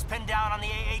Geth have us pinned down on the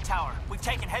AA tower. We've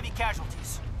taken heavy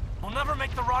casualties. We'll never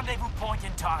make the rendezvous point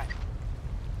in time.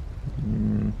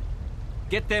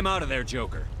 Get them out of there,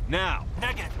 Joker. Now!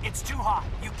 Negative. It's too hot.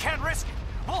 You can't risk it.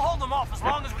 We'll hold them off as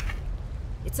long as we...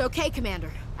 It's okay,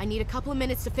 Commander. I need a couple of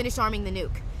minutes to finish arming the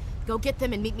nuke. Go get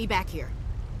them and meet me back here.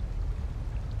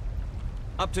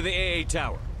 Up to the AA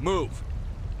tower. Move!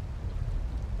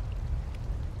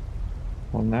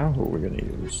 Well, now who are we gonna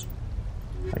use?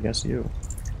 I guess you.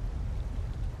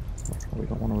 We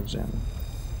don't want to examine.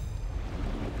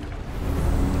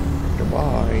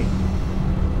 Goodbye.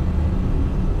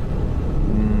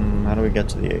 How do we get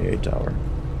to the AA tower?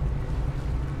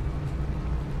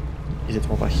 Is it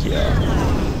over here?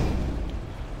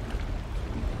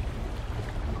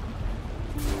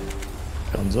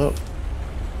 Guns up.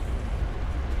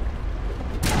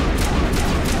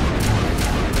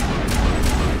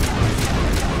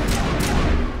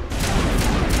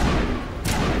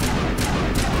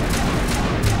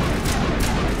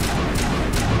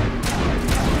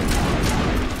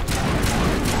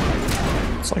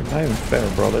 It's like not even fair,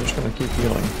 bro. They're just gonna keep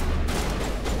healing.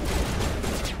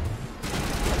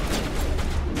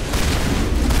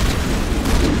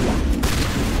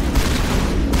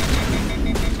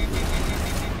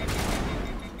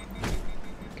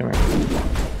 Come here.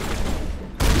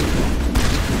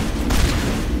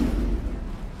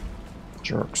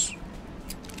 Jerks.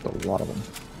 A lot of them.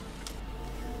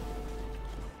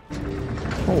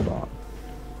 Hold on.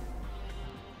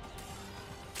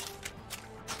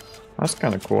 That's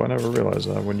kind of cool. I never realized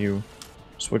that when you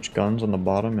switch guns on the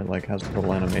bottom, it like has a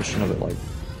little animation of it like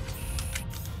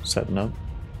setting up.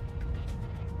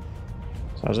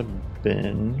 So how's it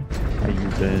been? How you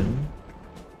been?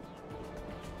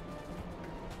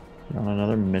 You're on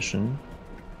another mission.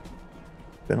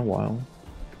 Been a while.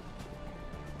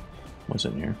 What's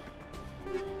in here?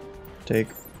 Take.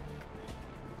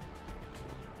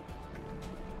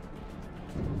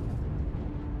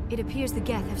 It appears the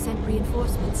Geth have sent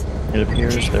reinforcements. It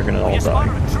appears they're gonna all We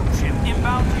spotted die. a troop ship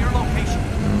inbound to your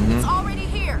location. It's already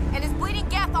here, and is bleeding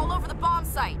Geth all over the bomb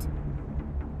site.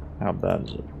 How bad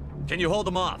is it? Can you hold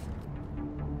them off?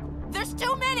 There's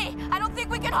too many! I don't think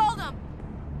we can hold them!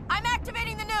 I'm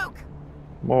activating the nuke!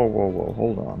 Whoa, whoa, whoa,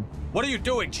 hold on. What are you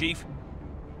doing, Chief?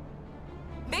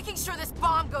 Making sure this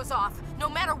bomb goes off, no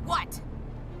matter what!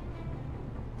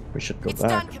 We should go It's back.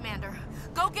 done, Commander.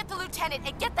 Go get the lieutenant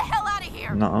and get the hell out of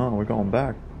here! Nuh-uh, we're going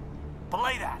back.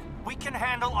 Belay that. We can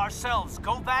handle ourselves.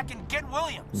 Go back and get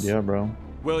Williams. Yeah, bro.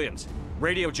 Williams,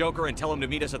 radio Joker and tell him to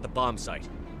meet us at the bomb site.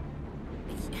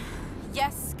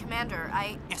 Yes, Commander,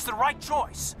 It's the right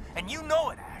choice, and you know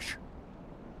it, Ash.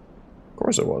 Of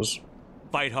course it was.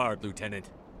 Fight hard, Lieutenant.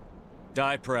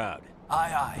 Die proud.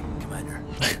 Aye, aye, Commander.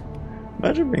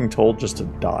 Imagine being told just to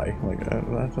die. Like,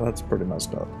 that's pretty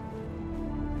messed up.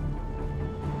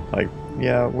 Like,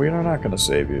 yeah, we are not gonna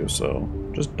save you, so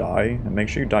just die, and make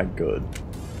sure you die good.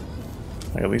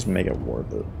 Like, at least make it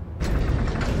worth it.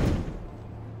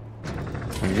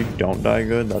 When you don't die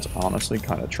good, that's honestly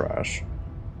kind of trash.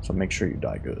 So make sure you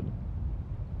die good.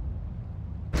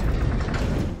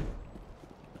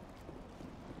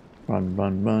 Run,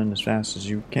 run, run as fast as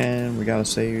you can. We gotta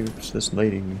save this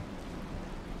lady.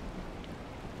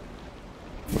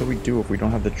 What do we do if we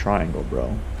don't have the triangle,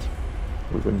 bro?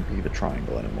 We wouldn't be the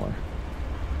triangle anymore.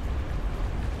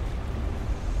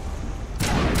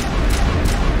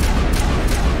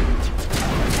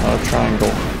 Not a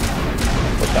triangle,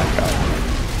 but that guy.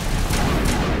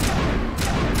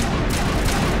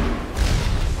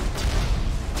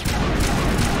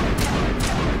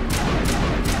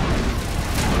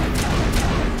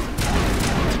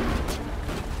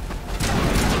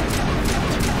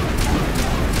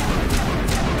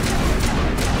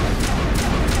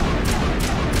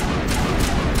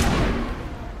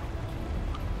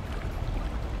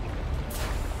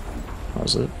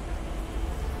 How's it?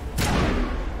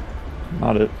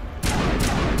 Not it.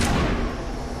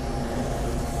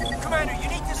 Commander, you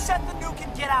need to set the nuke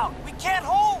and get out. We can't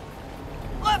hold.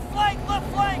 Left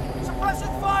flank,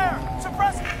 suppressing fire,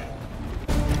 suppressing.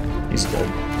 He's dead.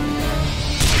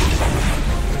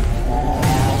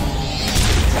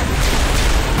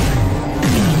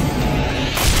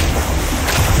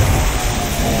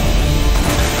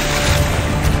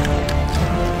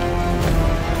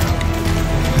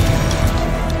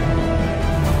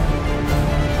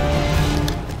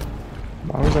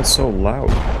 Why was that so loud?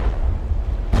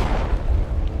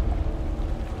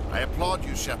 I applaud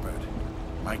you, Shepard.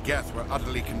 My Geth were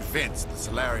utterly convinced the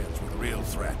Solarians were the real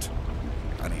threat.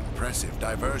 An impressive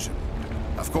diversion.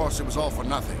 Of course, it was all for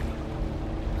nothing.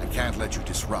 I can't let you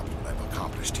disrupt what I've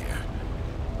accomplished here.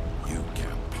 You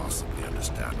can't possibly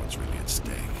understand what's really at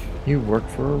stake. You work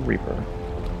for a Reaper.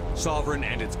 Sovereign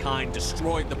and its kind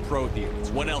destroyed the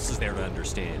Protheans. What else is there to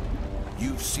understand?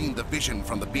 You've seen the vision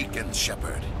from the beacons,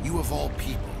 Shepard. You of all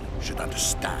people should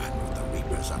understand what the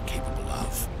Reapers are capable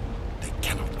of. They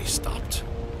cannot be stopped.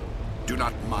 Do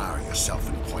not mire yourself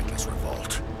in pointless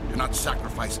revolt. Do not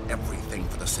sacrifice everything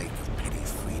for the sake of petty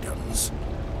freedoms.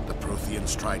 The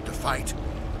Protheans tried to fight,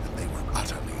 and they were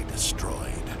utterly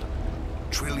destroyed.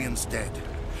 Trillions dead.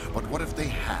 But what if they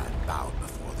had bowed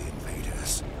before the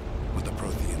invaders? Would the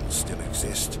Protheans still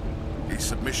exist? Is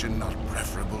submission not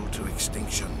preferable to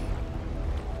extinction?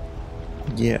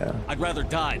 Yeah. I'd rather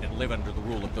die than live under the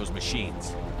rule of those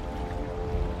machines.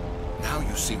 Now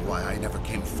you see why I never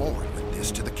came forward with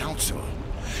this to the Council.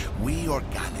 We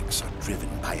organics are driven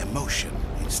by emotion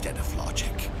instead of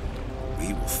logic.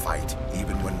 We will fight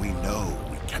even when we know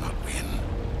we cannot win.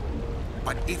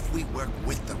 But if we work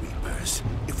with the Reapers,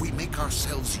 if we make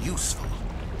ourselves useful,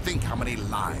 think how many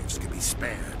lives could be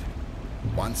spared.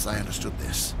 Once I understood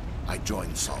this, I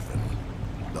joined Sovereign,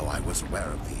 though I was aware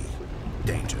of the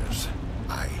dangers.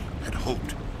 I had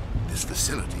hoped this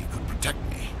facility could protect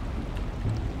me.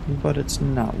 But it's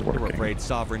not working. You're afraid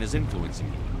Sovereign is influencing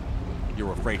you.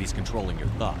 You're afraid he's controlling your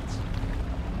thoughts.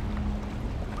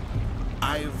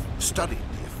 I've studied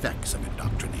the effects of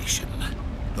indoctrination.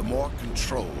 The more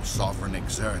control Sovereign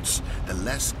exerts, the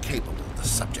less capable the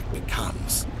subject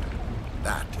becomes.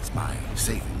 That is my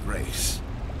saving grace.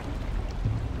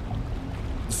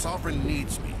 Sovereign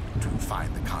needs me to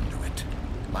find the conduit.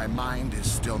 My mind is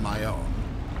still my own,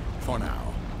 for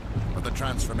now. But the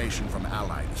transformation from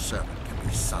ally to servant can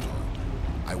be subtle.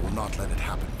 I will not let it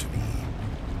happen to me.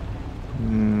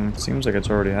 Seems like it's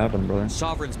already happened, brother.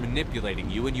 Sovereign's manipulating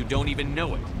you and you don't even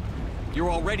know it. You're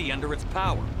already under its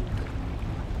power.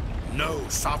 No,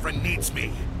 Sovereign needs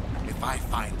me. If I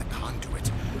find the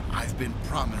conduit, I've been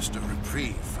promised a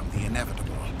reprieve from the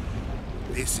inevitable.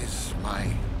 This is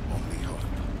my only hope.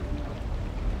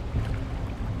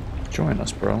 Join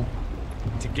us, bro.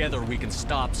 Together we can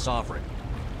stop Sovereign.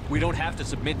 We don't have to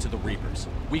submit to the Reapers.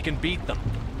 We can beat them.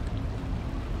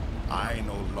 I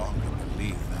no longer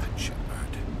believe that, Shepard.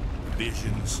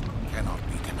 Visions cannot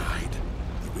be denied.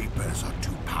 The Reapers are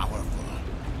too powerful.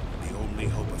 The only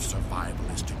hope of survival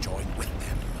is to join with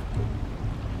them.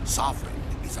 Sovereign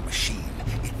is a machine.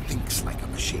 It thinks like a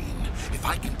machine. If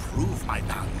I can prove my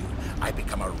value, I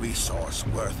become a resource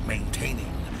worth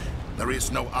maintaining. There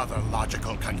is no other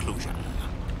logical conclusion.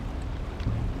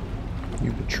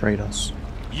 You betrayed us.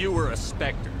 You were a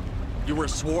Spectre. You were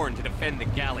sworn to defend the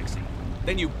galaxy.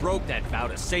 Then you broke that vow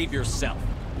to save yourself.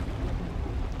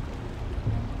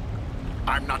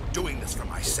 I'm not doing this for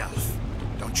myself.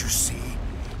 Don't you see?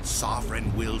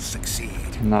 Sovereign will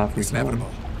succeed. Not if we It's kill him.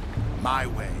 inevitable. My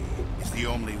way is the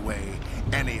only way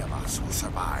any of us will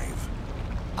survive.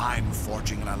 I'm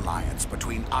forging an alliance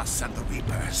between us and the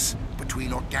Reapers,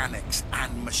 between organics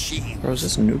and machines. Bro, is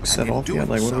this nuke set And in off yet? doing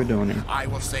Like, what are we so, doing here? I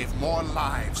will save more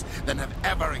lives than have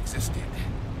ever existed.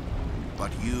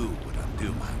 But you would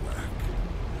undo my work.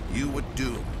 You would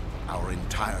doom our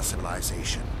entire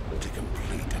civilization to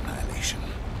complete annihilation.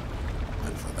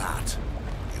 And for that,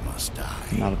 you must die.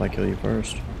 Not if I kill you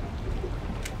first.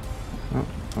 Oh,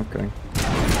 okay.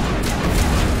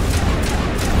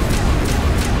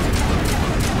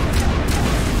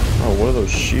 Oh, what are those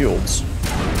shields?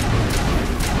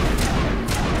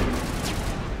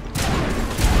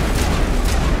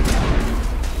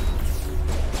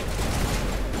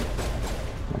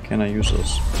 Why can't I use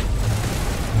this?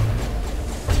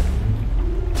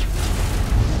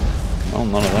 Well,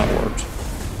 none of that worked.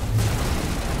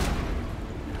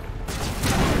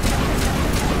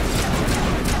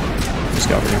 He's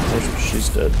got reinforcements. She's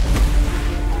dead.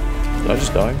 Did I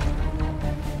just die?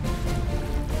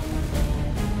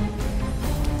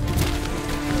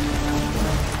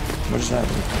 What just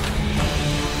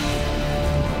happened?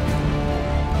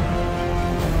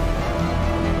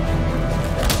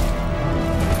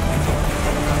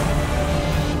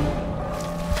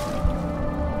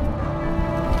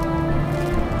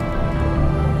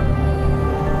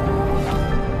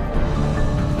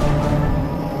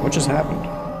 What just happened?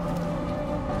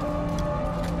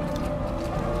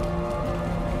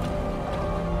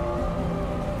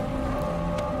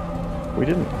 We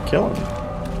didn't kill him.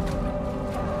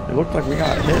 It looked like we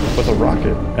got hit with a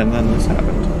rocket, and then this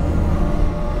happened.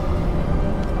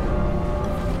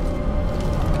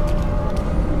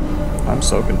 I'm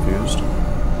so confused.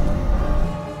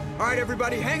 All right,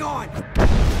 everybody, hang on.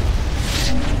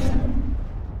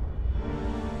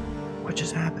 What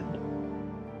just happened?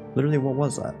 Literally, what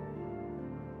was that?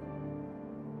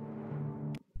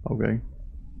 Okay.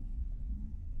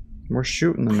 We're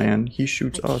shooting the man. He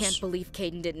shoots I us. can't believe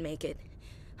Caden didn't make it.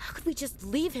 How could we just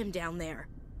leave him down there?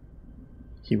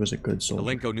 He was a good soldier.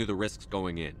 Alenko knew the risks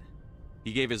going in.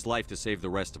 He gave his life to save the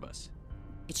rest of us.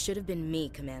 It should have been me,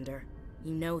 Commander.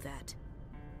 You know that.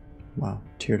 Wow,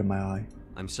 tear to my eye.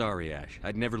 I'm sorry, Ash.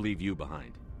 I'd never leave you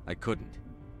behind. I couldn't.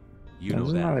 You That's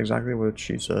know that. not exactly what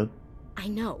she said. I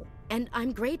know, and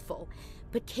I'm grateful.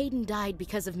 But Caden died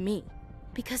because of me.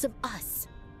 Because of us.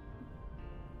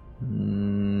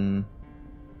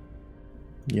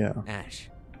 Yeah. Ash,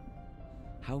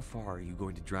 how far are you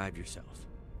going to drive yourself?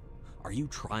 Are you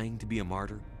trying to be a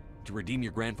martyr? To redeem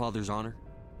your grandfather's honor?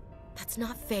 That's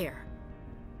not fair.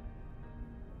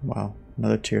 Wow,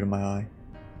 another tear to my eye.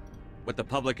 What the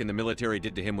public and the military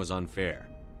did to him was unfair.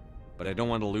 But I don't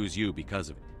want to lose you because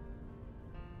of it.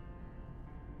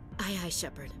 Aye, aye,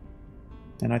 Shepard.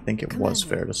 And I think it was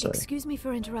fair to say. Excuse me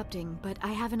for interrupting, but I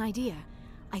have an idea.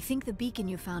 I think the beacon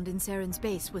you found in Saren's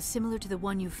base was similar to the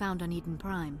one you found on Eden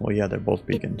Prime. Well, yeah, they're both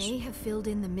beacons. It may have filled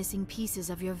in the missing pieces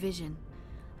of your vision.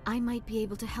 I might be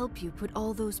able to help you put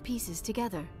all those pieces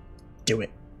together. Do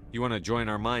it. You want to join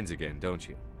our minds again, don't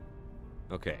you?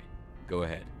 Okay, go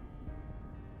ahead.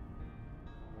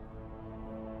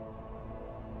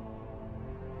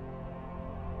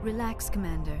 Relax,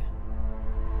 Commander.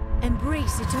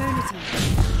 Embrace eternity.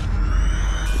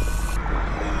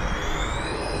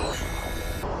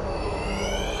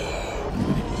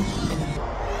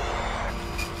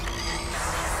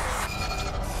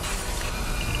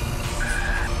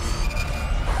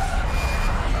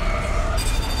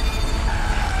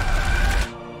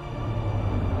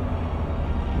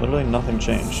 Literally nothing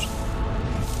changed.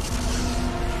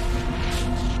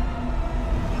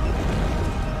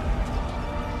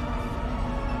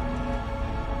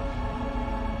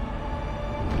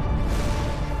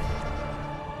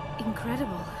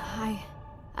 Incredible.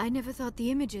 I never thought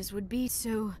the images would be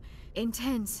so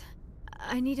intense.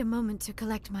 I need a moment to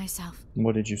collect myself.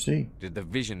 What did you see? Did the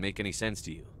vision make any sense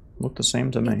to you? Looked the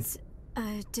same to me. It's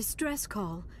a distress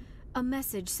call. A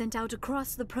message sent out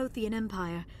across the Prothean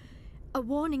Empire. A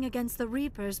warning against the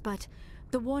Reapers, but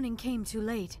the warning came too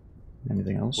late.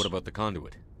 Anything else? What about the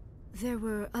conduit? There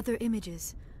were other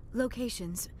images,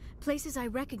 locations, places I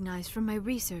recognized from my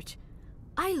research.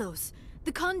 Ilos!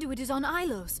 The conduit is on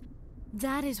Ilos!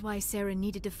 That is why Saren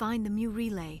needed to find the Mu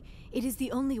relay. It is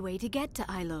the only way to get to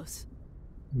Ilos.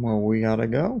 Well, we gotta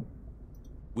go.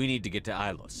 We need to get to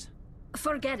Ilos.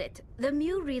 Forget it. The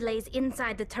Mu relay's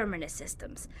inside the Terminus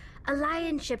systems.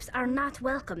 Alliance ships are not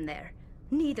welcome there.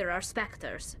 Neither are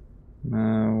Spectres.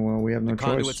 Well, we have no The choice.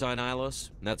 conduit's on Ilos,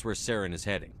 and that's where Saren is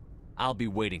heading. I'll be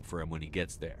waiting for him when he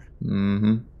gets there.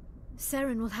 Mm-hmm.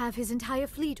 Saren will have his entire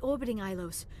fleet orbiting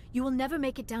Ilos. You will never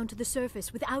make it down to the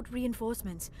surface without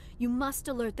reinforcements. You must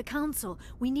alert the Council.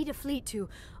 We need a fleet to...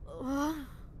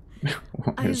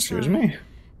 Excuse me?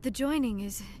 The joining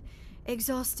is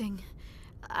exhausting.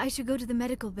 I should go to the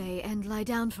medical bay and lie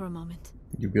down for a moment.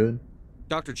 You good?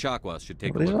 Dr. Chakwas should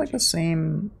take a These look are at like you. the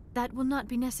same... That will not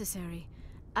be necessary.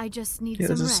 I just need Yeah,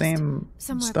 some it's the rest. same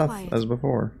Somewhere stuff quiet. as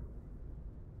before.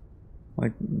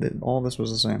 Like, all this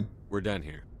was the same. We're done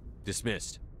here.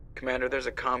 Dismissed. Commander, there's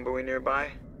a comm buoy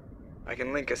nearby. I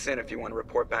can link us in if you want to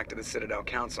report back to the Citadel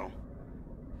Council.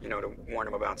 You know, to warn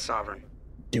them about Sovereign.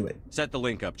 Do it. Set the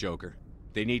link up, Joker.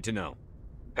 They need to know.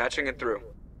 Patching it through.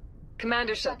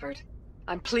 Commander Shepard,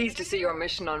 I'm pleased to see your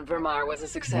mission on Vermar was a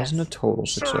success. Wasn't a total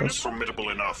Saren is success. formidable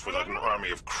enough without an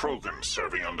army of Krogan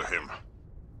serving under him.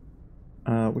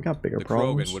 We got bigger The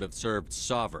problems. Krogan would have served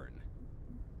Sovereign.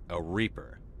 A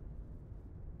Reaper.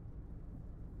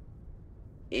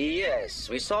 Yes,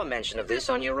 we saw mention of this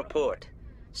on your report.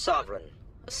 Sovereign,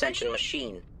 Ascension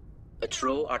machine, a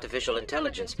true artificial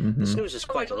intelligence. This news is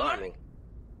quite alarming,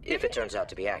 if it turns out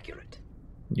to be accurate.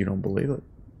 You don't believe it?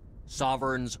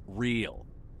 Sovereign's real.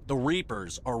 The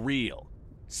Reapers are real.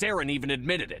 Saren even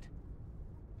admitted it.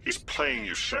 He's playing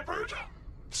you, Shepard.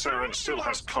 Saren still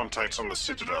has contacts on the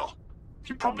Citadel.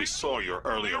 He probably saw your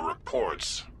earlier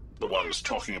reports. The ones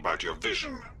talking about your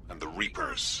vision and the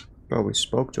Reapers. Well, we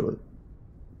spoke to it.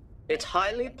 It's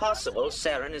highly possible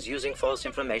Saren is using false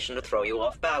information to throw you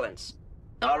off balance.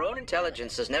 Our own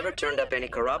intelligence has never turned up any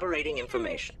corroborating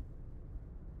information.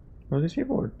 Well, these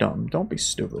people are dumb. Don't be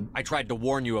stupid. I tried to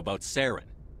warn you about Saren.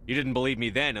 You didn't believe me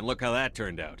then, and look how that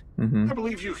turned out. I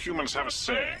believe you humans have a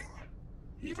saying.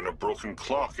 Even a broken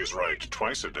clock is right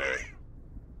twice a day.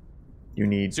 You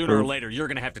need Sooner or proof. later, you're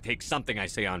gonna have to take something I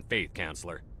say on faith,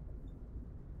 Counselor.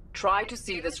 Try to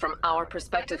see this from our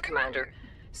perspective, Commander.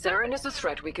 Saren is a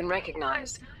threat we can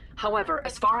recognize. However,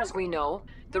 as far as we know,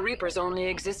 the Reapers only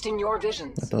exist in your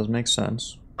visions. That does make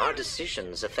sense. Our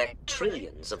decisions affect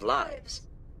trillions of lives.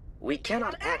 We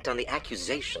cannot act on the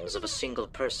accusations of a single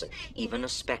person, even a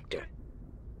Spectre.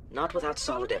 Not without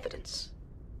solid evidence.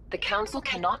 The Council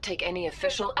cannot take any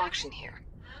official action here.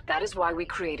 That is why we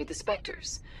created the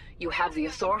Spectres. You have the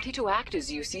authority to act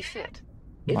as you see fit.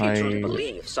 If you truly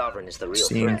believe Sovereign is the real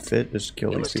seeing threat, fit is kill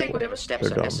you these must take people. whatever steps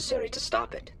They're are dumb. necessary to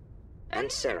stop it. And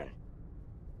Saren.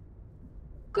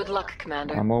 Good luck,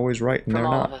 Commander. I'm always right and From they're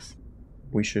all not. of us.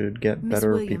 We should get Miss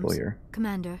better Williams, people here.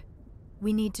 Commander,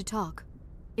 we need to talk.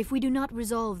 If we do not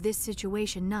resolve this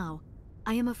situation now,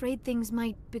 I am afraid things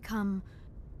might become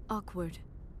awkward.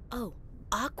 Oh,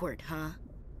 awkward, huh?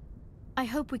 I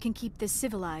hope we can keep this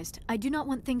civilized. I do not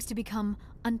want things to become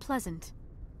unpleasant.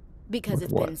 Because With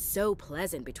it's what? been so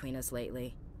pleasant between us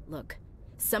lately. Look,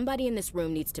 somebody in this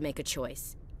room needs to make a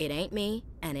choice. It ain't me,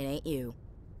 and it ain't you.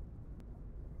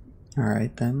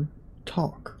 Alright then.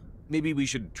 Talk. Maybe we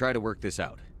should try to work this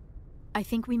out. I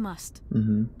think we must.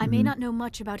 I may not know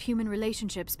much about human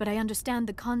relationships, but I understand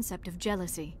the concept of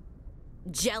jealousy.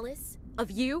 Jealous?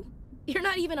 Of you? You're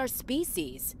not even our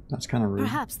species. That's kind of rude.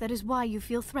 Perhaps that is why you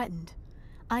feel threatened.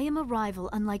 I am a rival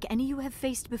unlike any you have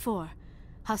faced before.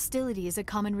 Hostility is a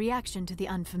common reaction to the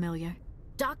unfamiliar.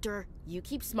 Doctor, you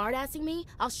keep smartassing me,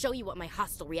 I'll show you what my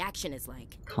hostile reaction is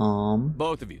like. Calm.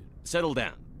 Both of you, settle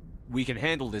down. We can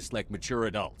handle this like mature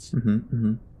adults.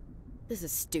 This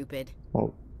is stupid.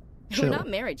 Well, We're chill. not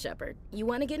married, Shepard. You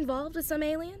want to get involved with some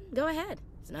alien? Go ahead.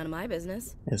 It's none of my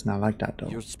business. It's not like that, though.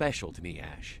 You're special to me,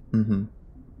 Ash.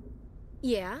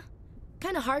 Yeah.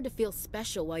 Kind of hard to feel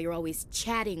special while you're always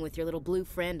chatting with your little blue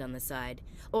friend on the side.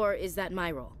 Or is that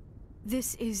my role?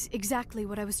 This is exactly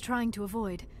what I was trying to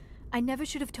avoid. I never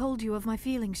should have told you of my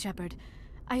feelings, Shepard.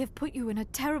 I have put you in a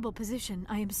terrible position.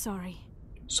 I am sorry.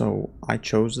 So, I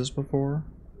chose this before.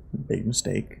 Big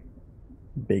mistake.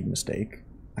 Big mistake.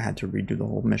 I had to redo the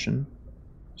whole mission.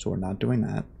 So we're not doing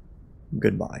that.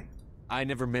 Goodbye. I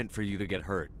never meant for you to get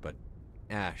hurt, but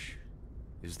Ash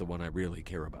is the one I really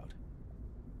care about.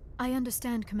 I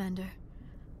understand, Commander.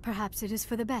 Perhaps it is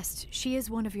for the best. She is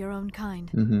one of your own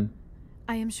kind.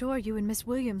 I am sure you and Miss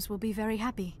Williams will be very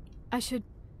happy. I should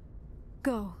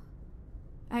go.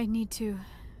 I need to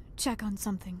check on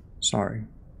something. Sorry.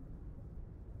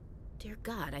 Dear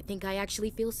God, I think I actually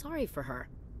feel sorry for her.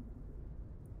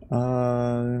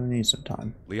 Need some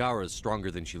time. Liara's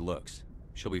stronger than she looks.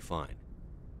 She'll be fine.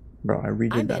 Bro, I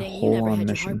redid I'm that betting you whole never on had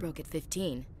your mission. heart broke at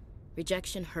 15.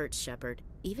 Rejection hurts, Shepard,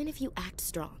 even if you act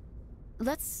strong.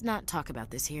 Let's not talk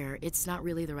about this here. It's not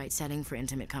really the right setting for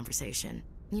intimate conversation.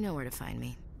 You know where to find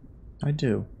me. I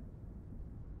do.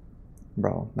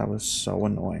 Bro, that was so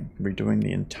annoying. Redoing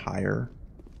the entire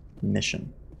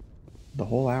mission. The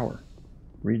whole hour.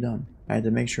 Redone. I had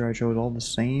to make sure I chose all the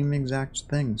same exact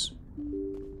things.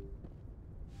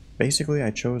 Basically, I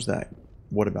chose that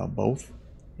what about both,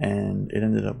 and it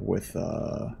ended up with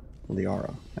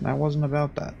Liara, and I wasn't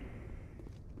about that.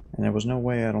 And there was no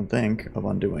way, I don't think, of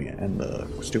undoing it, and the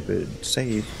stupid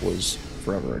save was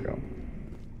forever ago.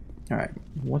 Alright,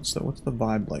 what's the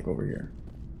vibe like over here?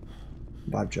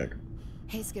 Vibe check.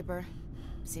 Hey, Skipper.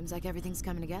 Seems like everything's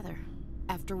coming together.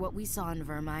 After what we saw in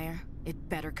Vermeer, it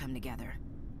better come together.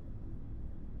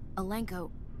 Alenko,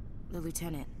 the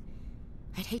lieutenant,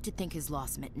 I'd hate to think his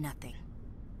loss meant nothing.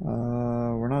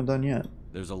 We're not done yet.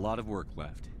 There's a lot of work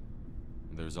left.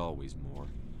 There's always more.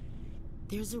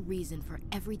 There's a reason for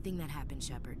everything that happened,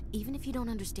 Shepard, even if you don't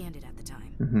understand it at the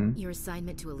time. Mm-hmm. Your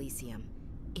assignment to Elysium,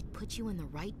 it put you in the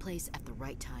right place at the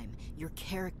right time. Your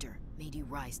character made you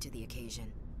rise to the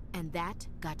occasion. And that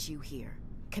got you here,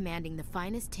 commanding the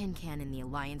finest tin can in the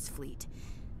Alliance fleet.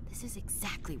 This is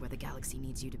exactly where the galaxy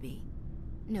needs you to be.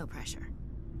 No pressure.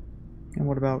 And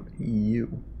what about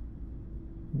you?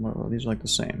 Well, these are like the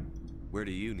same. Where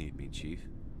do you need me, Chief?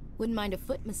 Wouldn't mind a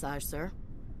foot massage, sir.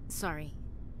 Sorry,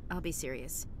 I'll be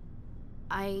serious.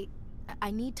 I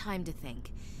need time to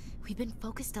think. We've been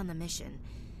focused on the mission.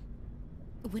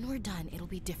 When we're done, it'll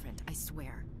be different, I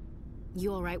swear.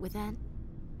 You all right with that?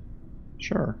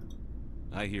 Sure.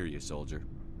 I hear you, soldier.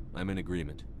 I'm in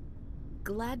agreement.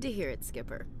 Glad to hear it,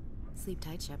 Skipper. Sleep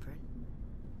tight, Shepard.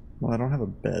 Well, I don't have a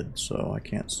bed, so I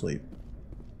can't sleep.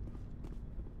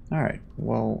 Alright,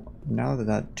 well, now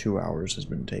that 2 hours has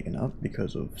been taken up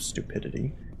because of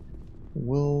stupidity,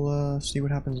 we'll see what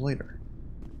happens later.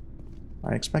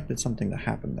 I expected something to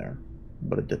happen there,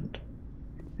 but it didn't.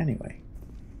 Anyway,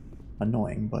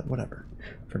 annoying, but whatever.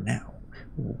 For now,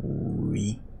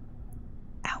 we